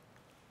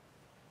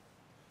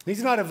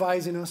 He's not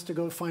advising us to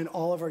go find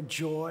all of our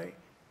joy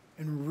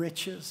and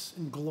riches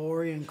and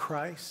glory in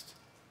Christ.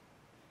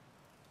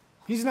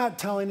 He's not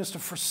telling us to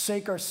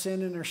forsake our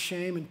sin and our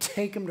shame and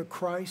take him to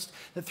Christ,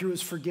 that through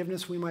his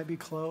forgiveness we might be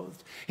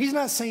clothed. He's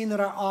not saying that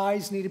our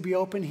eyes need to be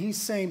open.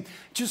 He's saying,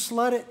 just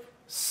let it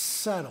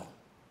settle.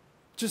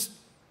 Just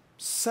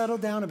settle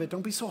down a bit.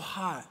 Don't be so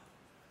hot.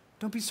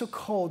 Don't be so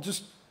cold.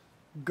 Just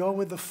go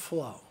with the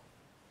flow.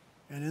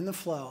 And in the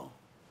flow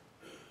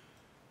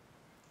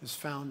is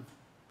found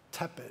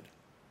tepid,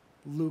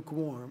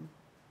 lukewarm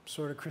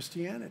sort of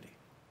Christianity.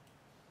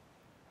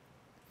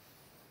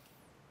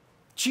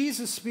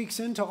 Jesus speaks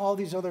into all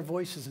these other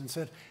voices and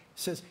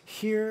says,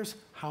 here's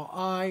how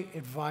I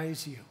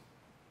advise you.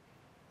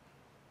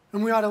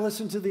 And we ought to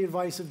listen to the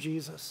advice of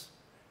Jesus.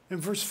 In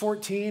verse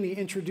 14, he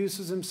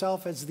introduces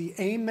himself as the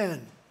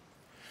Amen,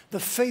 the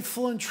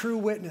faithful and true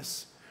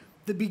witness,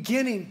 the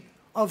beginning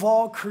of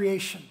all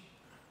creation.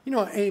 You know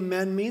what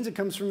amen means? It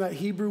comes from that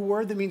Hebrew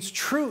word that means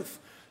truth,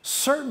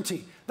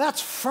 certainty.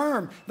 That's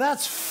firm.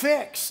 That's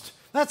fixed.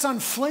 That's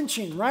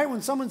unflinching, right?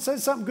 When someone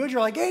says something good,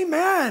 you're like,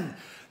 amen.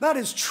 That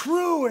is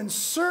true and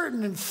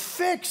certain and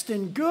fixed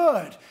and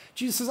good.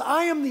 Jesus says,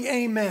 I am the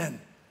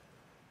amen.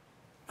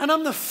 And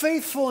I'm the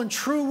faithful and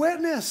true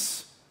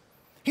witness.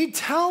 He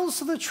tells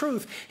the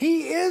truth.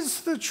 He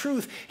is the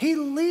truth. He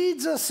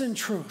leads us in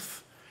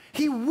truth.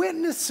 He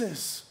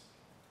witnesses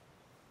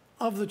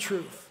of the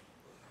truth.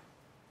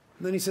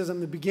 And then he says, I'm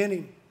the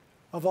beginning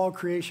of all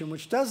creation,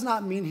 which does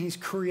not mean he's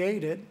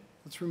created.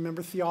 Let's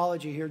remember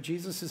theology here.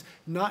 Jesus is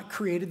not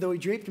created, though he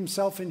draped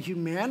himself in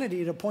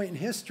humanity at a point in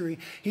history.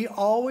 He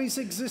always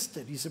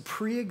existed. He's a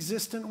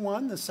pre-existent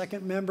one, the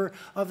second member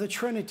of the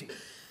Trinity.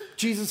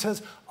 Jesus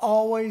has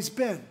always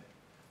been.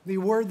 The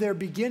word there,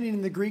 beginning,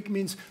 in the Greek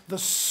means the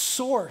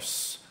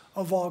source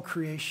of all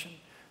creation.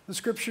 The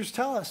scriptures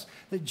tell us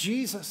that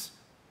Jesus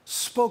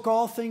spoke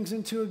all things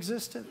into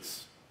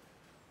existence.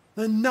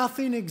 That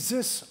nothing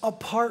exists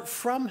apart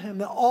from him,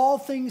 that all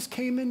things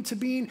came into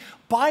being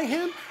by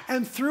him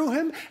and through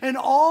him, and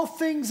all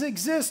things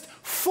exist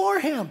for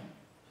him.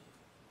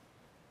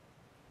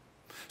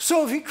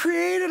 So if he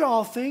created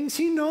all things,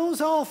 he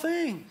knows all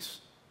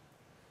things.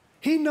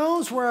 He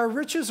knows where our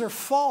riches are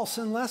false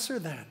and lesser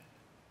than.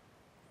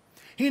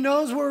 He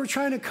knows where we're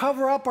trying to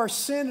cover up our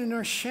sin and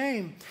our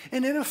shame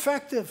in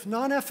ineffective,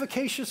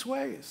 non-efficacious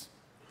ways.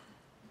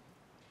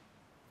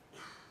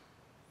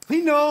 He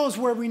knows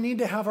where we need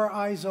to have our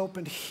eyes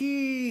opened.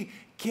 He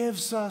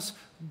gives us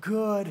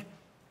good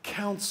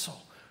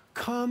counsel.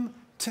 Come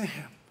to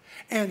him.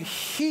 And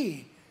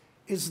he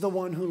is the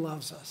one who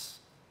loves us.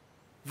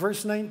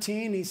 Verse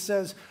 19, he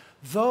says,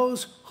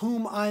 those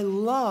whom I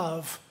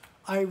love,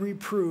 I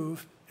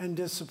reprove and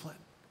discipline.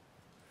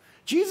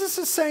 Jesus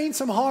is saying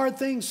some hard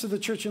things to the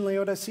church in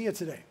Laodicea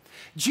today.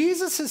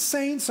 Jesus is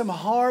saying some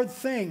hard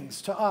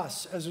things to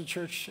us as a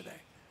church today.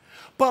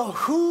 But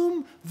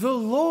whom the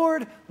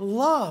Lord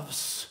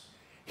loves,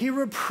 he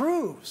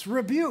reproves,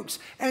 rebukes,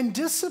 and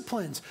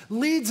disciplines,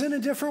 leads in a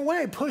different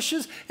way,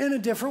 pushes in a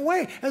different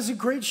way as a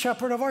great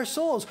shepherd of our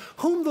souls.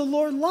 Whom the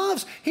Lord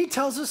loves, he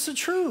tells us the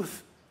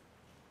truth.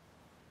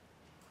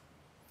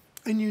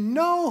 And you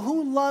know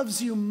who loves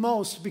you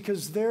most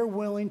because they're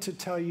willing to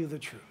tell you the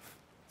truth.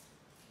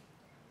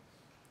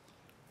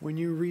 When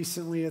you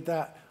recently at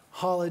that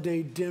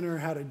holiday dinner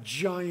had a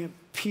giant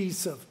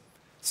piece of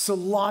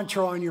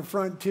cilantro on your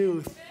front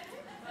tooth.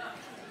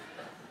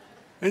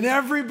 And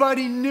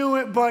everybody knew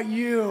it but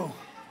you.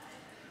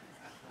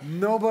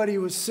 Nobody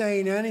was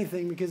saying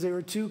anything because they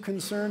were too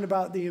concerned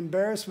about the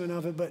embarrassment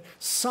of it, but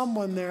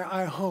someone there,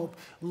 I hope,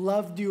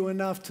 loved you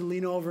enough to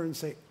lean over and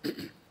say,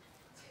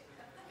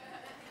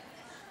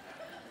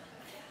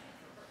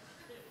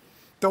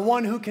 the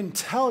one who can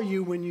tell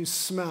you when you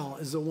smell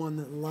is the one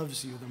that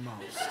loves you the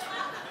most.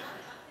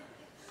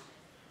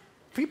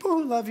 People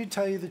who love you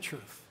tell you the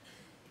truth.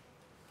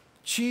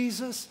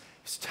 Jesus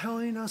is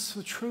telling us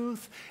the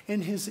truth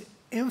in his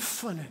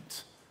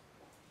infinite,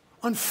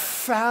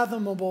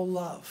 unfathomable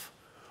love.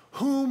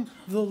 Whom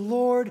the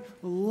Lord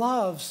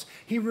loves,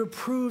 he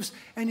reproves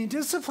and he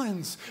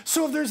disciplines.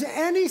 So if there's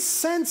any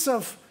sense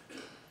of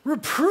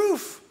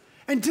reproof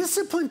and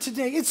discipline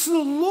today, it's the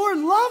Lord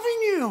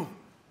loving you.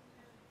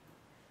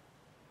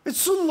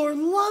 It's the Lord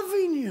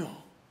loving you,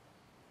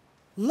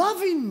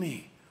 loving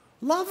me,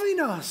 loving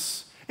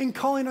us, and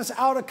calling us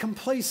out of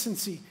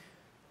complacency,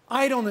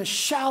 idleness,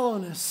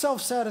 shallowness,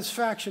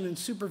 self-satisfaction, and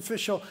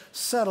superficial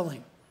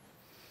settling.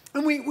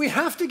 And we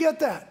have to get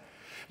that.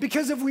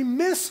 Because if we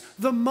miss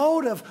the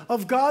motive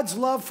of God's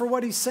love for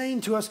what he's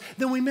saying to us,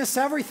 then we miss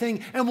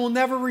everything and we'll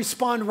never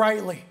respond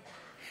rightly.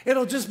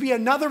 It'll just be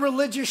another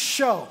religious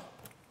show.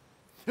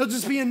 It'll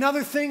just be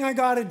another thing I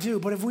got to do.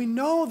 But if we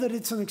know that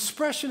it's an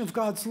expression of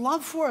God's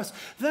love for us,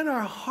 then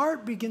our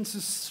heart begins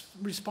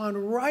to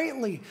respond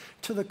rightly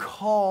to the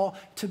call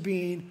to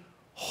being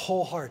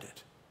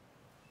wholehearted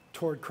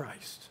toward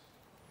Christ.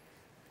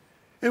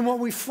 And what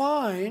we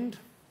find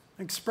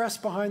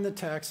expressed behind the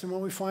text and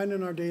what we find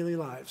in our daily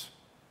lives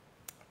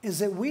is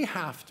that we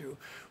have to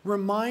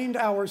remind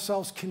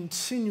ourselves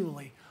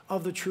continually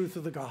of the truth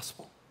of the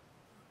gospel.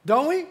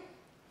 Don't we?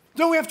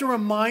 Don't we have to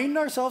remind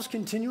ourselves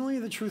continually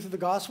of the truth of the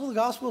gospel? The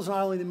gospel is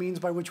not only the means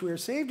by which we are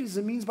saved, it is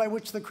the means by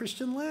which the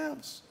Christian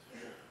lives.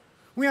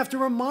 We have to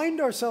remind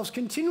ourselves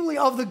continually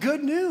of the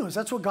good news.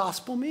 That's what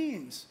gospel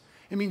means.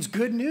 It means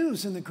good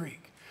news in the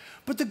Greek.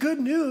 But the good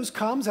news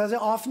comes, as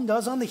it often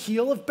does, on the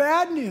heel of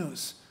bad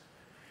news.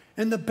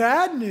 And the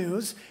bad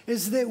news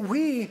is that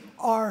we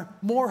are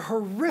more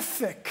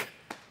horrific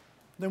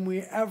than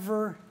we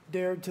ever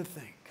dared to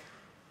think.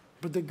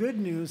 But the good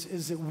news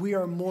is that we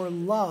are more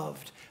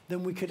loved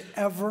than we could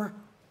ever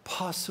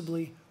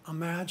possibly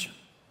imagine.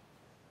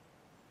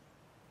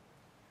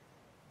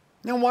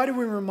 Now, why do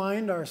we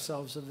remind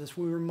ourselves of this?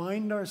 We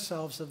remind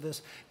ourselves of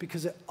this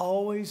because it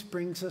always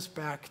brings us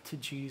back to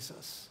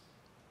Jesus.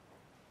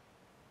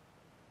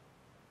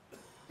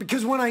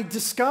 Because when I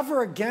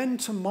discover again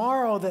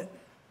tomorrow that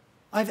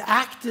I've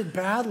acted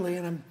badly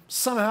and I'm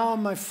somehow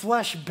in my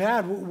flesh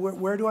bad,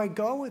 where do I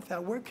go with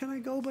that? Where can I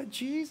go but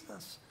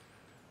Jesus?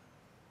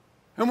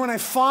 And when I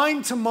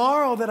find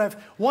tomorrow that I've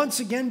once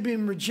again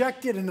been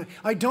rejected and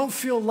I don't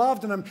feel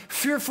loved and I'm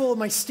fearful of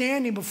my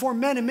standing before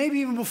men and maybe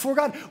even before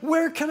God,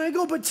 where can I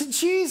go but to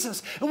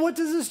Jesus? And what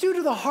does this do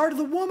to the heart of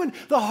the woman,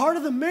 the heart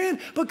of the man,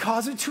 but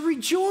cause it to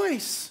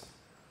rejoice?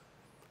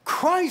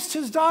 Christ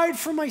has died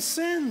for my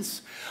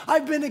sins.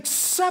 I've been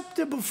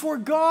accepted before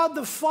God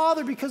the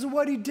Father because of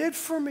what he did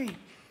for me.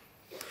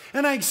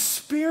 And I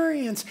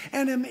experience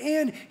and am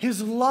in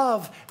his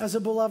love as a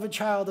beloved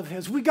child of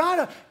his. We got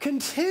to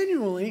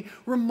continually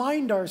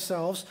remind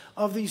ourselves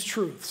of these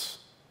truths.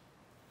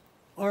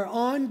 Our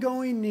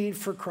ongoing need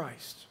for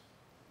Christ.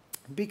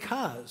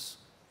 Because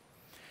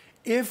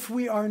if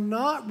we are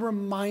not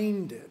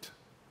reminded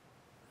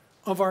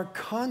of our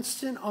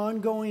constant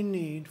ongoing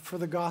need for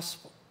the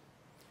gospel,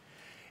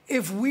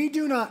 if we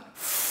do not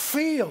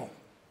feel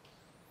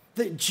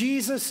that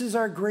Jesus is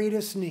our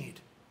greatest need,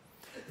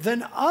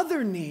 then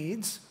other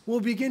needs will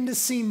begin to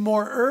seem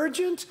more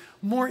urgent,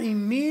 more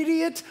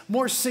immediate,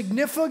 more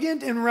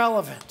significant and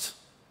relevant.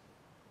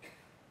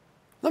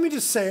 Let me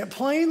just say it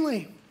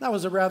plainly. That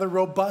was a rather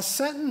robust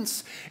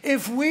sentence.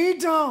 If we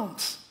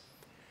don't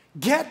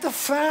get the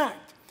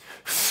fact,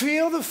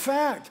 feel the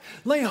fact,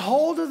 lay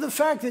hold of the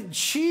fact that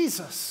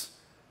Jesus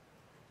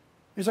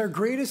is our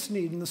greatest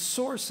need and the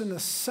source and the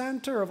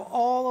center of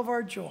all of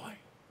our joy,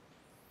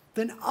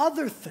 then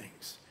other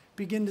things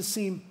begin to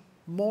seem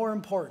more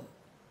important,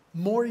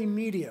 more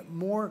immediate,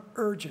 more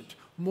urgent,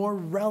 more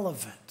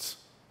relevant.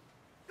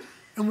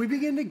 And we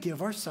begin to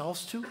give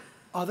ourselves to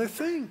other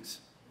things.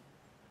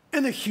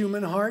 And the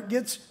human heart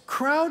gets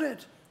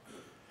crowded.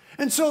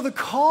 And so the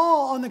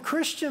call on the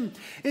Christian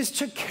is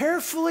to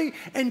carefully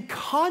and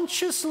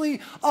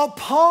consciously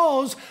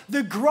oppose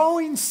the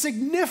growing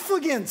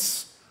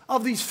significance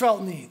of these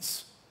felt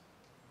needs.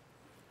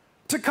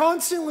 To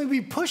constantly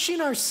be pushing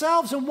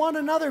ourselves and one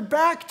another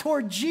back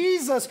toward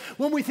Jesus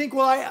when we think,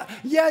 well,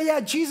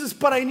 yeah, Jesus,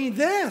 but I need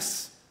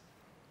this.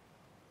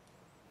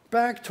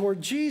 Back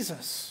toward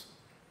Jesus.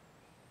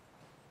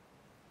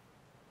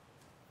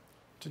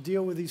 To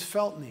deal with these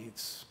felt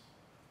needs,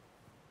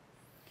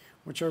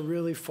 which are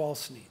really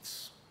false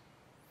needs,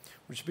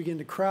 which begin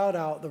to crowd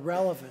out the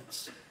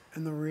relevance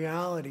and the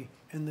reality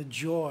and the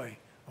joy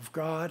of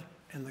God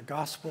and the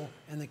gospel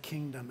and the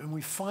kingdom. And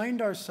we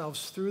find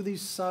ourselves through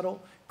these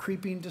subtle,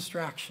 creeping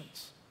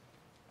distractions,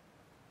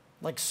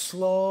 like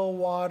slow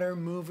water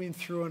moving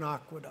through an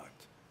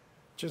aqueduct,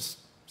 just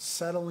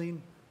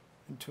settling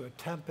into a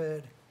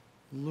tepid,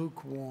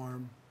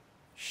 lukewarm,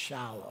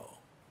 shallow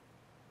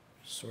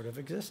sort of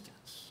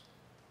existence.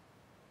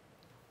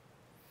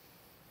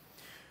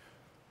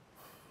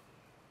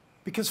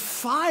 Because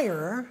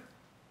fire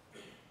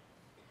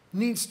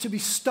needs to be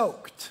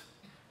stoked.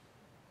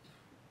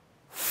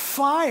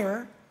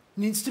 Fire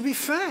needs to be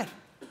fed.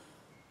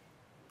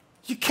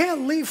 You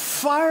can't leave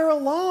fire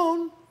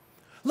alone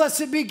lest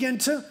it begin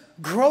to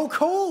grow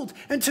cold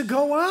and to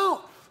go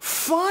out.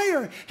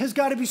 Fire has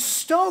got to be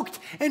stoked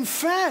and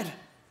fed.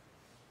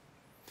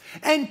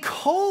 And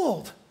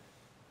cold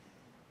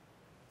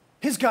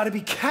has got to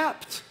be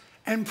kept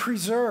and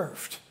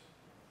preserved.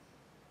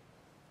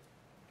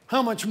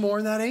 How much more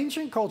in that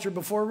ancient culture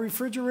before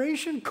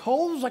refrigeration?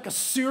 Cold was like a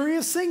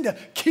serious thing to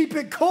keep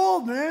it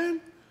cold,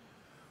 man.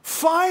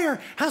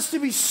 Fire has to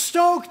be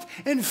stoked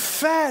and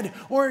fed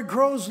or it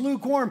grows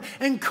lukewarm.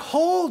 And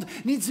cold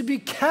needs to be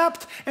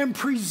kept and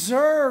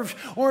preserved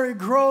or it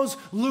grows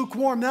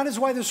lukewarm. That is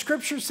why the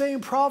scriptures say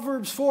in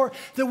Proverbs 4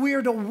 that we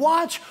are to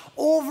watch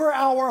over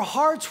our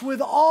hearts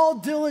with all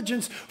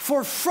diligence,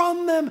 for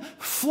from them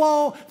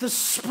flow the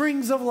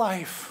springs of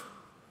life.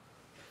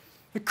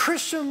 The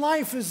Christian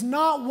life is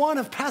not one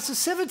of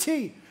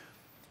passivity.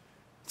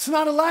 It's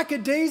not a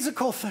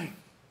lackadaisical thing.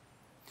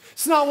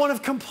 It's not one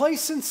of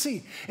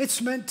complacency.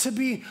 It's meant to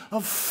be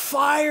of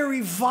fiery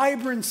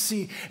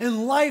vibrancy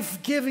and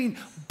life-giving,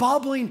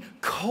 bubbling,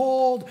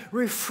 cold,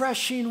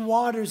 refreshing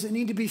waters that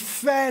need to be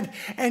fed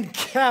and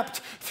kept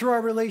through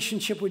our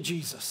relationship with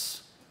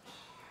Jesus.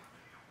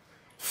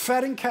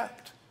 Fed and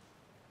kept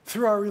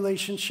through our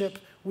relationship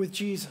with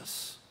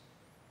Jesus.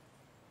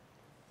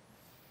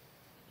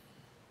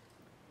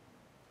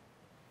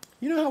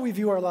 You know how we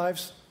view our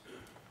lives?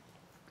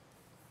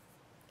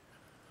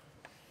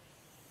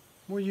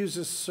 We'll use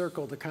this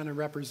circle to kind of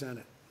represent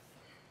it.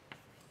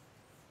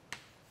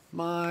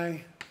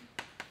 My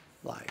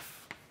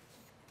life.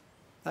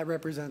 That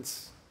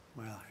represents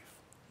my life.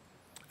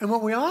 And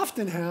what we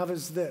often have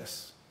is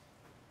this.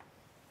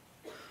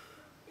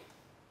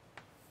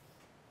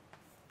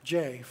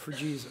 J for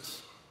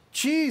Jesus.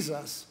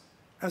 Jesus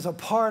as a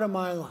part of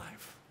my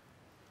life.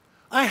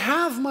 I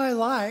have my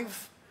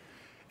life,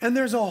 and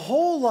there's a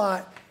whole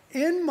lot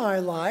in my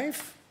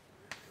life,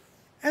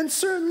 and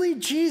certainly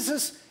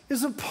Jesus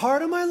is a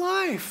part of my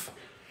life.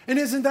 And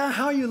isn't that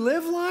how you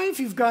live life?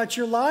 You've got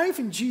your life,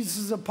 and Jesus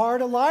is a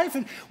part of life,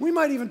 and we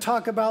might even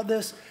talk about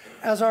this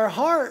as our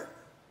heart.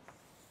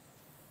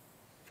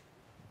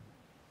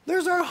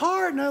 There's our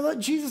heart, and I let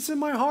Jesus in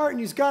my heart, and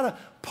he's got a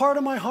part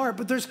of my heart,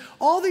 but there's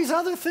all these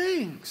other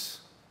things.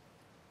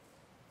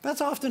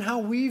 That's often how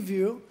we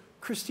view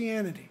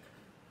Christianity.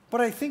 But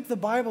I think the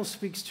Bible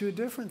speaks to a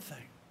different thing.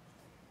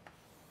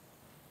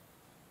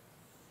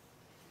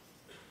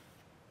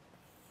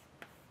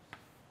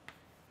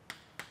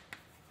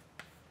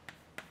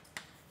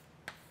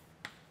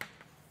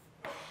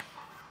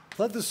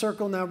 Let the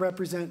circle now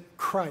represent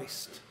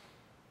Christ,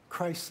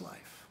 Christ's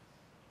life.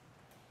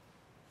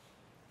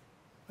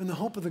 And the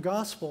hope of the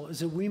gospel is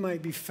that we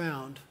might be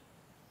found,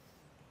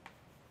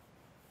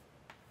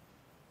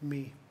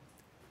 me,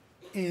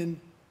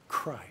 in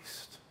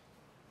Christ.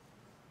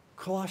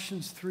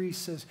 Colossians 3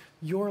 says,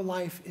 your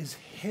life is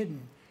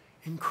hidden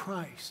in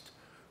Christ.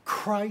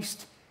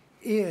 Christ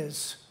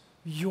is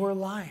your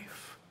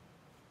life.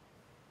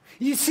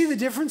 You see the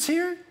difference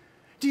here?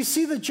 Do you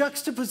see the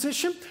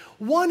juxtaposition?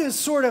 One is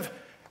sort of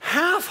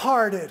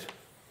half-hearted,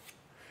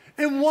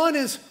 and one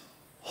is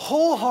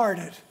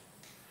wholehearted.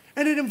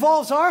 And it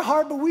involves our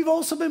heart, but we've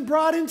also been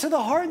brought into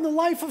the heart and the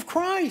life of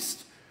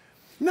Christ.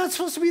 And that's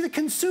supposed to be the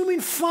consuming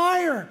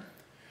fire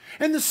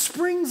and the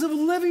springs of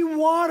living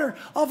water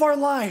of our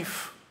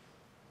life.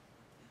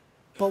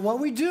 But what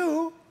we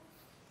do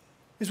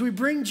is we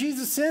bring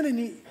Jesus in, and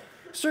he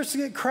starts to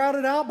get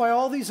crowded out by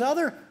all these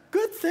other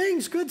good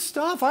things, good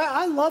stuff.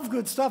 I love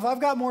good stuff.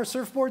 I've got more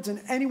surfboards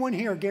than anyone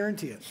here,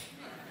 guarantee it.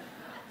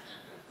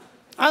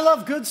 I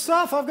love good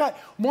stuff. I've got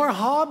more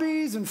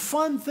hobbies and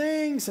fun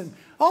things and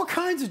all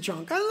kinds of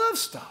junk. I love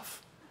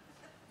stuff.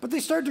 But they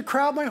start to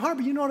crowd my heart.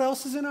 But you know what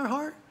else is in our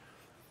heart?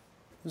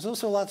 There's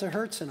also lots of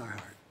hurts in our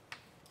heart.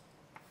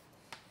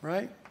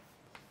 Right?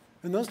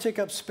 And those take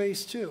up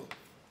space too.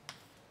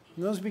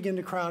 And those begin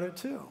to crowd it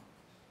too.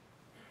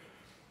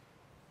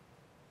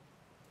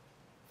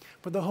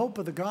 But the hope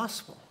of the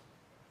gospel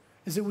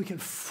is that we can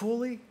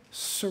fully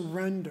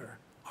surrender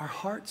our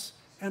hearts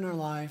and our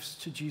lives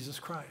to Jesus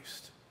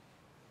Christ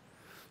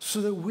so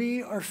that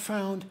we are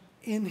found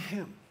in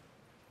him,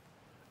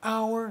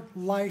 our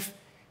life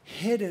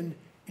hidden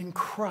in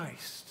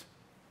Christ.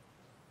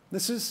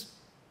 This is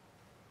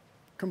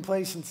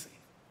complacency.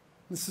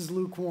 This is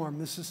lukewarm.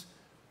 This is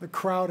the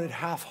crowded,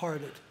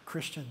 half-hearted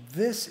Christian.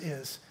 This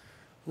is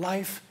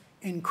life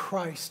in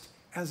Christ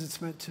as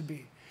it's meant to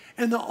be.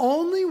 And the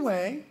only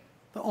way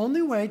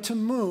to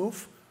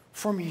move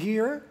from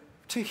here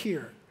to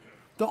here,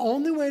 the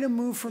only way to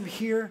move from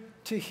here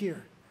to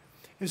here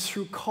is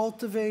through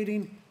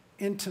cultivating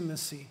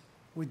intimacy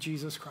with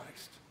Jesus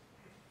Christ.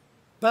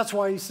 That's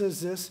why he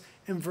says this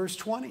in verse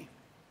 20.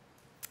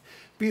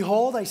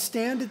 Behold, I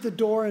stand at the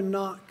door and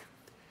knock.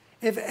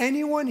 If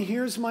anyone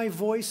hears my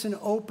voice and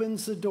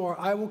opens the door,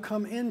 I will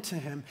come into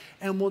him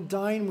and will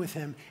dine with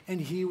him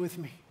and he with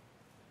me.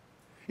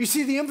 You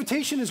see, the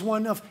invitation is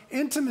one of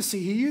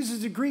intimacy. He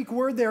uses the Greek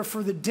word there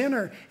for the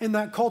dinner in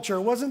that culture.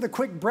 It wasn't the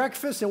quick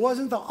breakfast. It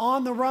wasn't the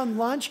on-the-run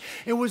lunch.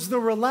 It was the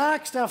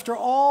relaxed, after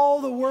all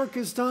the work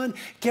is done,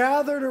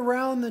 gathered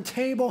around the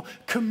table,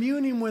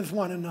 communing with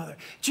one another.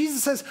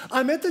 Jesus says,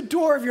 I'm at the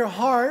door of your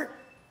heart.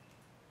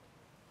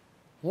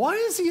 Why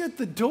is he at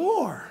the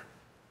door?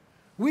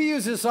 We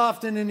use this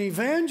often in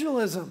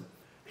evangelism.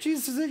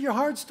 Jesus is at your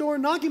heart's door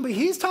knocking, but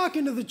he's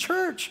talking to the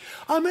church.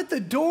 I'm at the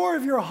door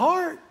of your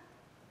heart.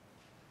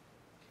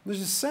 There's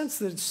a sense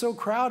that it's so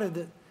crowded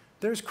that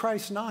there's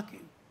Christ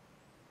knocking.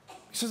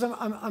 He says,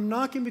 I'm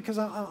knocking because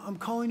I'm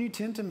calling you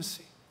to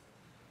intimacy.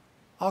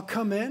 I'll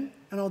come in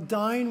and I'll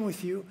dine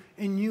with you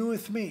and you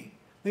with me.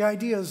 The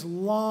idea is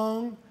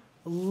long,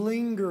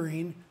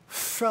 lingering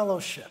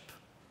fellowship.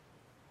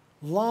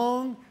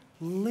 Long,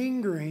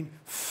 lingering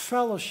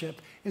fellowship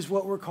is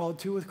what we're called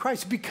to with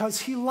Christ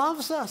because he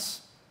loves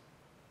us.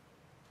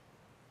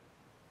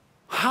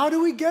 How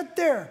do we get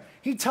there?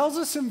 He tells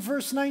us in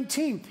verse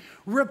 19,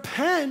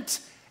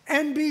 repent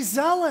and be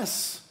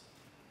zealous.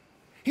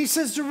 He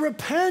says to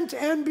repent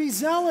and be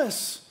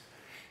zealous.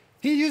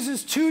 He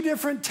uses two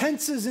different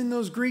tenses in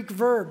those Greek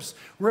verbs.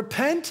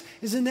 Repent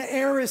is in the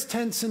aorist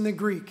tense in the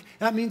Greek.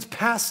 That means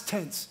past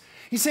tense.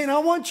 He's saying, I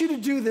want you to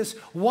do this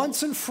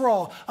once and for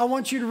all. I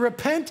want you to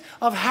repent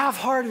of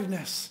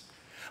half-heartedness.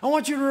 I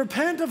want you to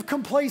repent of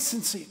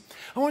complacency.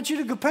 I want you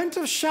to repent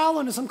of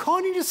shallowness. I'm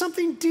calling you to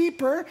something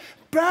deeper,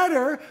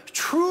 better,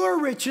 truer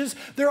riches.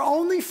 They're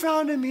only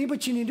found in me,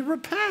 but you need to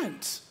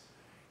repent.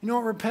 You know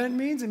what repent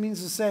means? It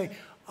means to say,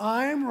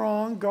 I'm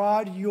wrong,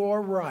 God,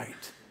 you're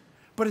right.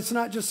 But it's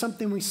not just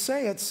something we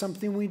say, it's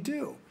something we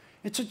do.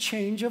 It's a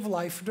change of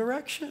life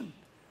direction,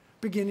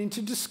 beginning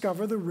to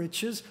discover the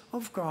riches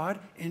of God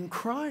in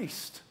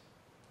Christ.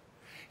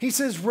 He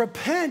says,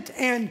 repent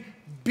and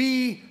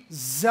be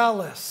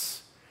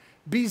zealous.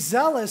 Be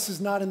zealous is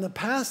not in the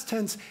past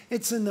tense,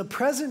 it's in the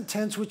present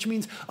tense, which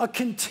means a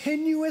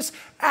continuous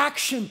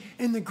action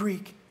in the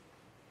Greek.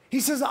 He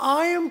says,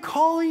 I am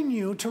calling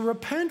you to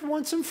repent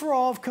once and for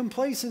all of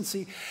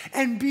complacency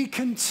and be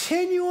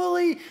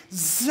continually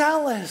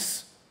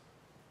zealous.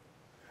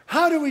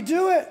 How do we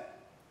do it?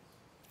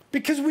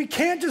 Because we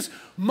can't just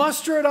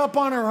muster it up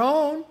on our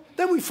own.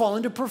 Then we fall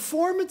into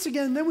performance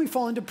again. Then we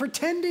fall into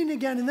pretending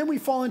again. And then we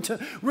fall into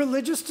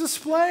religious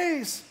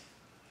displays.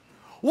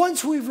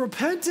 Once we've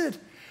repented,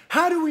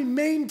 how do we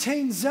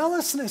maintain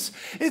zealousness?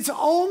 It's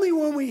only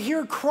when we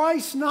hear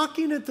Christ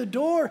knocking at the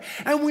door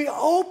and we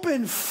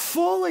open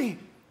fully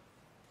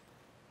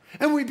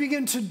and we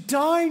begin to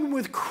dine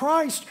with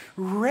Christ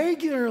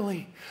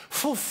regularly,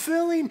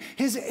 fulfilling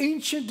his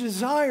ancient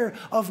desire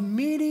of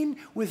meeting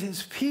with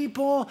his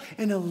people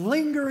in a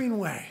lingering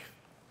way.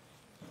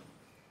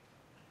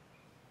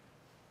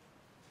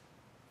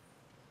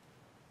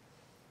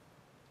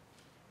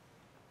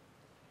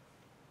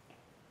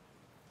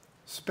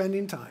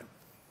 Spending time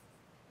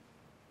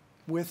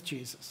with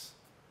Jesus,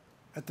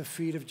 at the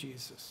feet of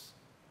Jesus.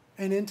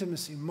 And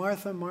intimacy.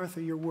 Martha,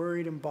 Martha, you're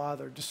worried and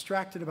bothered,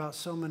 distracted about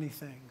so many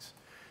things.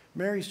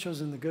 Mary's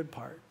chosen the good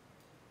part,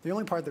 the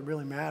only part that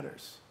really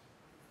matters.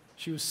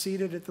 She was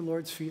seated at the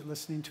Lord's feet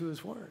listening to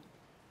his word.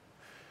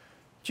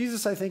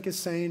 Jesus, I think, is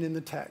saying in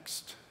the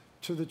text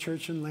to the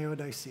church in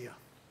Laodicea,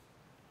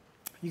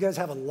 you guys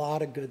have a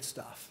lot of good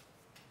stuff.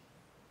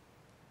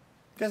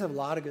 You guys have a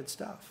lot of good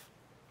stuff.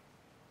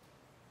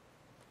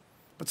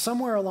 But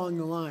somewhere along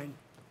the line,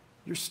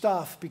 your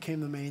stuff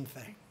became the main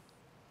thing.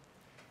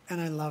 And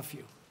I love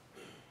you.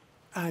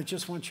 And I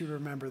just want you to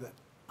remember that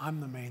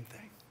I'm the main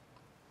thing.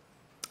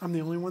 I'm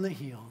the only one that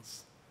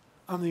heals.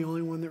 I'm the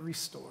only one that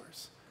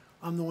restores.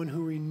 I'm the one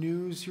who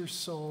renews your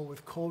soul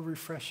with cold,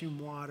 refreshing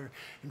water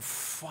and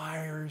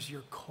fires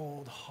your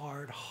cold,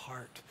 hard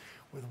heart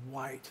with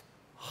white,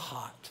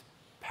 hot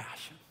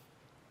passion.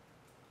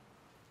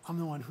 I'm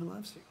the one who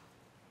loves you.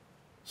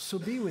 So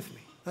be with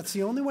me. That's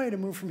the only way to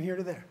move from here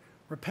to there.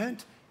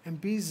 Repent and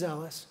be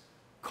zealous,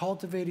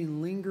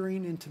 cultivating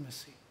lingering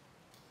intimacy.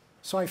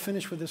 So I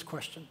finish with this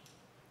question.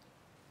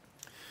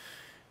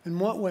 In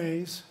what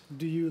ways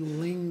do you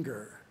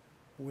linger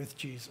with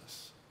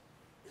Jesus?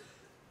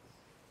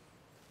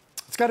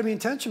 It's got to be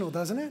intentional,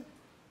 doesn't it?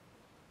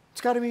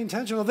 It's got to be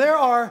intentional. There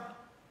are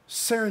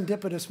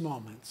serendipitous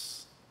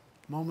moments,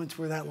 moments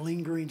where that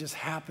lingering just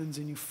happens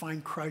and you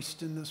find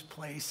Christ in this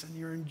place and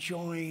you're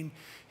enjoying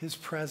his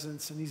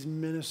presence and he's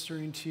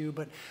ministering to you.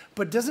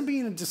 But doesn't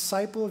being a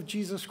disciple of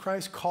Jesus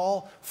Christ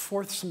call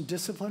forth some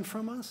discipline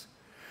from us?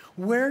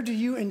 Where do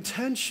you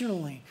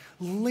intentionally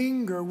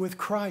linger with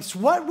Christ?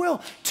 What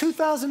will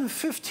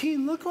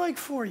 2015 look like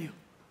for you?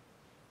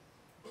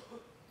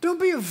 Don't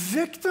be a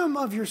victim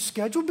of your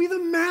schedule. Be the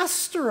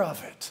master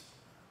of it.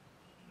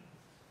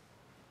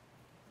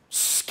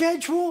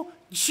 Schedule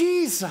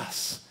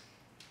Jesus.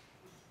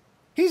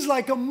 He's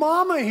like a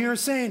mama here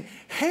saying,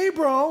 hey,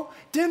 bro,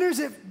 dinner's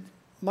at...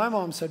 My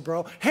mom said,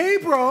 bro. Hey,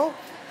 bro,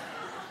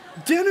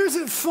 dinner's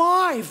at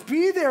 5.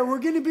 Be there. We're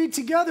going to be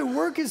together.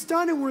 Work is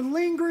done and we're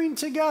lingering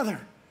together.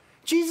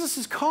 Jesus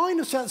is calling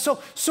us out.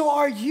 So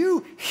are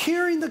you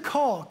hearing the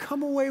call?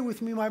 Come away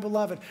with me, my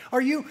beloved.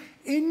 Are you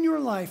in your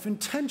life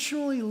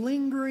intentionally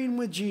lingering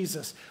with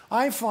Jesus?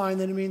 I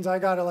find that it means I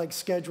got to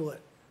schedule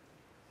it.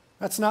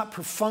 That's not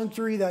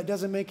perfunctory. That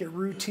doesn't make it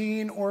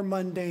routine or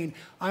mundane.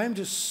 I am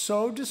just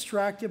so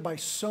distracted by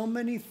so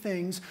many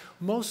things,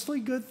 mostly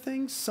good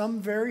things, some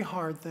very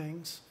hard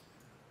things,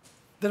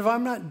 that if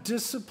I'm not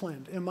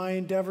disciplined in my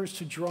endeavors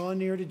to draw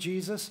near to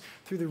Jesus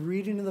through the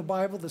reading of the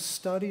Bible, the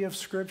study of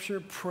Scripture,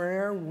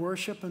 prayer,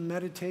 worship, and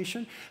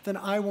meditation, then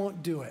I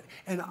won't do it.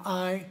 And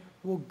I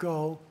will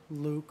go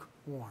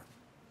lukewarm.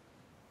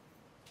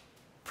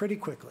 Pretty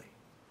quickly.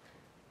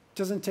 It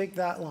doesn't take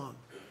that long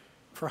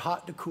for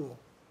hot to cool,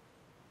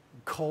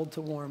 cold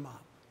to warm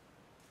up.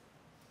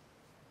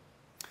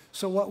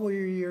 So what will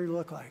your year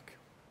look like?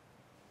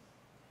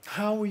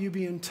 How will you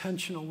be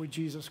intentional with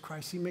Jesus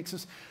Christ? He makes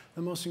us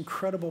the most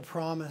incredible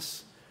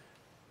promise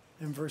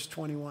in verse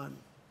 21.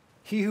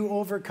 He who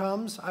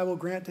overcomes, I will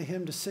grant to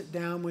him to sit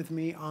down with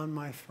me on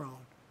my throne.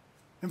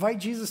 Invite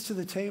Jesus to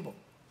the table.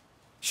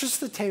 It's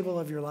just the table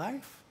of your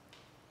life.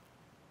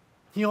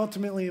 He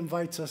ultimately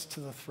invites us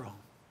to the throne,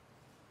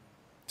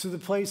 to the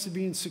place of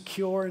being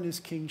secure in his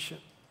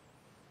kingship,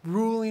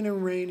 ruling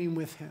and reigning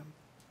with him.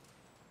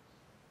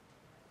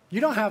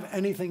 You don't have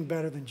anything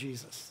better than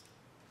Jesus.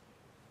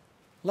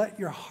 Let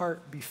your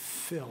heart be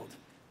filled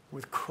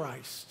with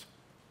Christ.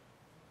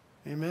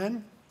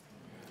 Amen?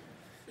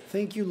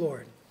 Thank you,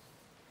 Lord.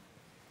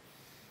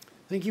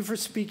 Thank you for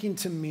speaking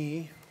to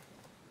me.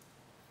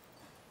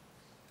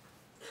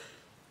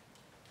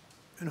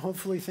 And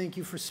hopefully thank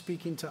you for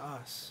speaking to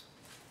us.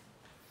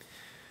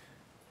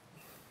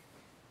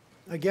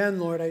 Again,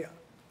 Lord, I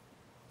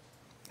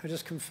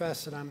just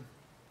confess that I'm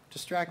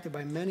distracted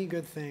by many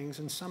good things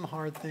and some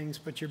hard things,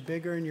 but you're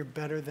bigger and you're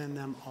better than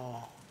them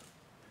all.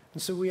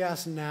 And so we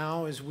ask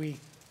now, as we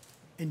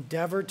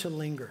endeavor to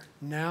linger,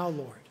 now,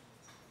 Lord,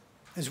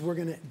 as we're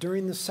going to,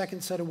 during the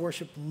second set of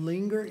worship,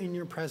 linger in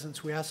your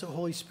presence, we ask that,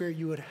 Holy Spirit,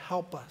 you would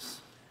help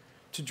us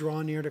to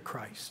draw near to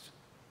Christ.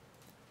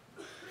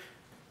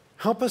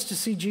 Help us to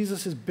see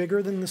Jesus as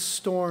bigger than the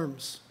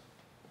storms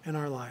in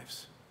our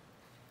lives.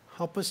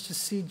 Help us to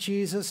see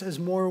Jesus as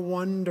more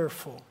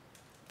wonderful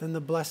than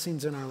the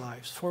blessings in our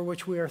lives, for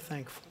which we are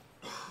thankful.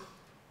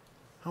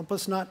 Help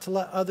us not to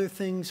let other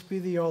things be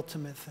the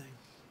ultimate thing.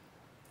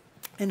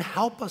 And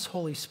help us,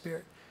 Holy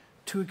Spirit,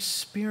 to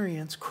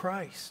experience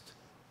Christ,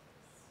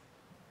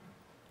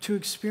 to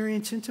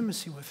experience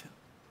intimacy with him,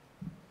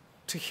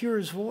 to hear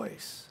his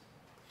voice,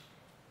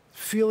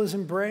 feel his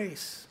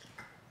embrace,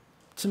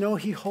 to know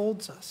he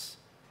holds us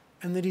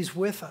and that he's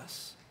with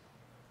us.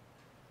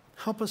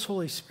 Help us,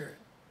 Holy Spirit,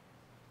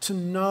 to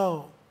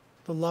know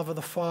the love of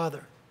the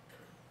Father,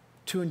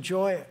 to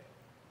enjoy it,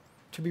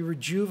 to be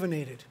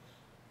rejuvenated,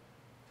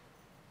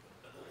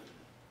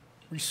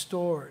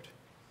 restored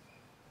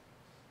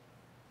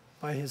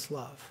by his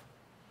love.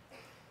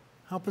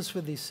 Help us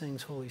with these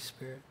things, Holy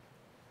Spirit.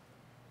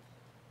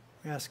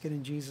 We ask it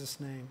in Jesus'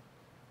 name.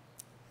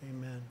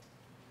 Amen.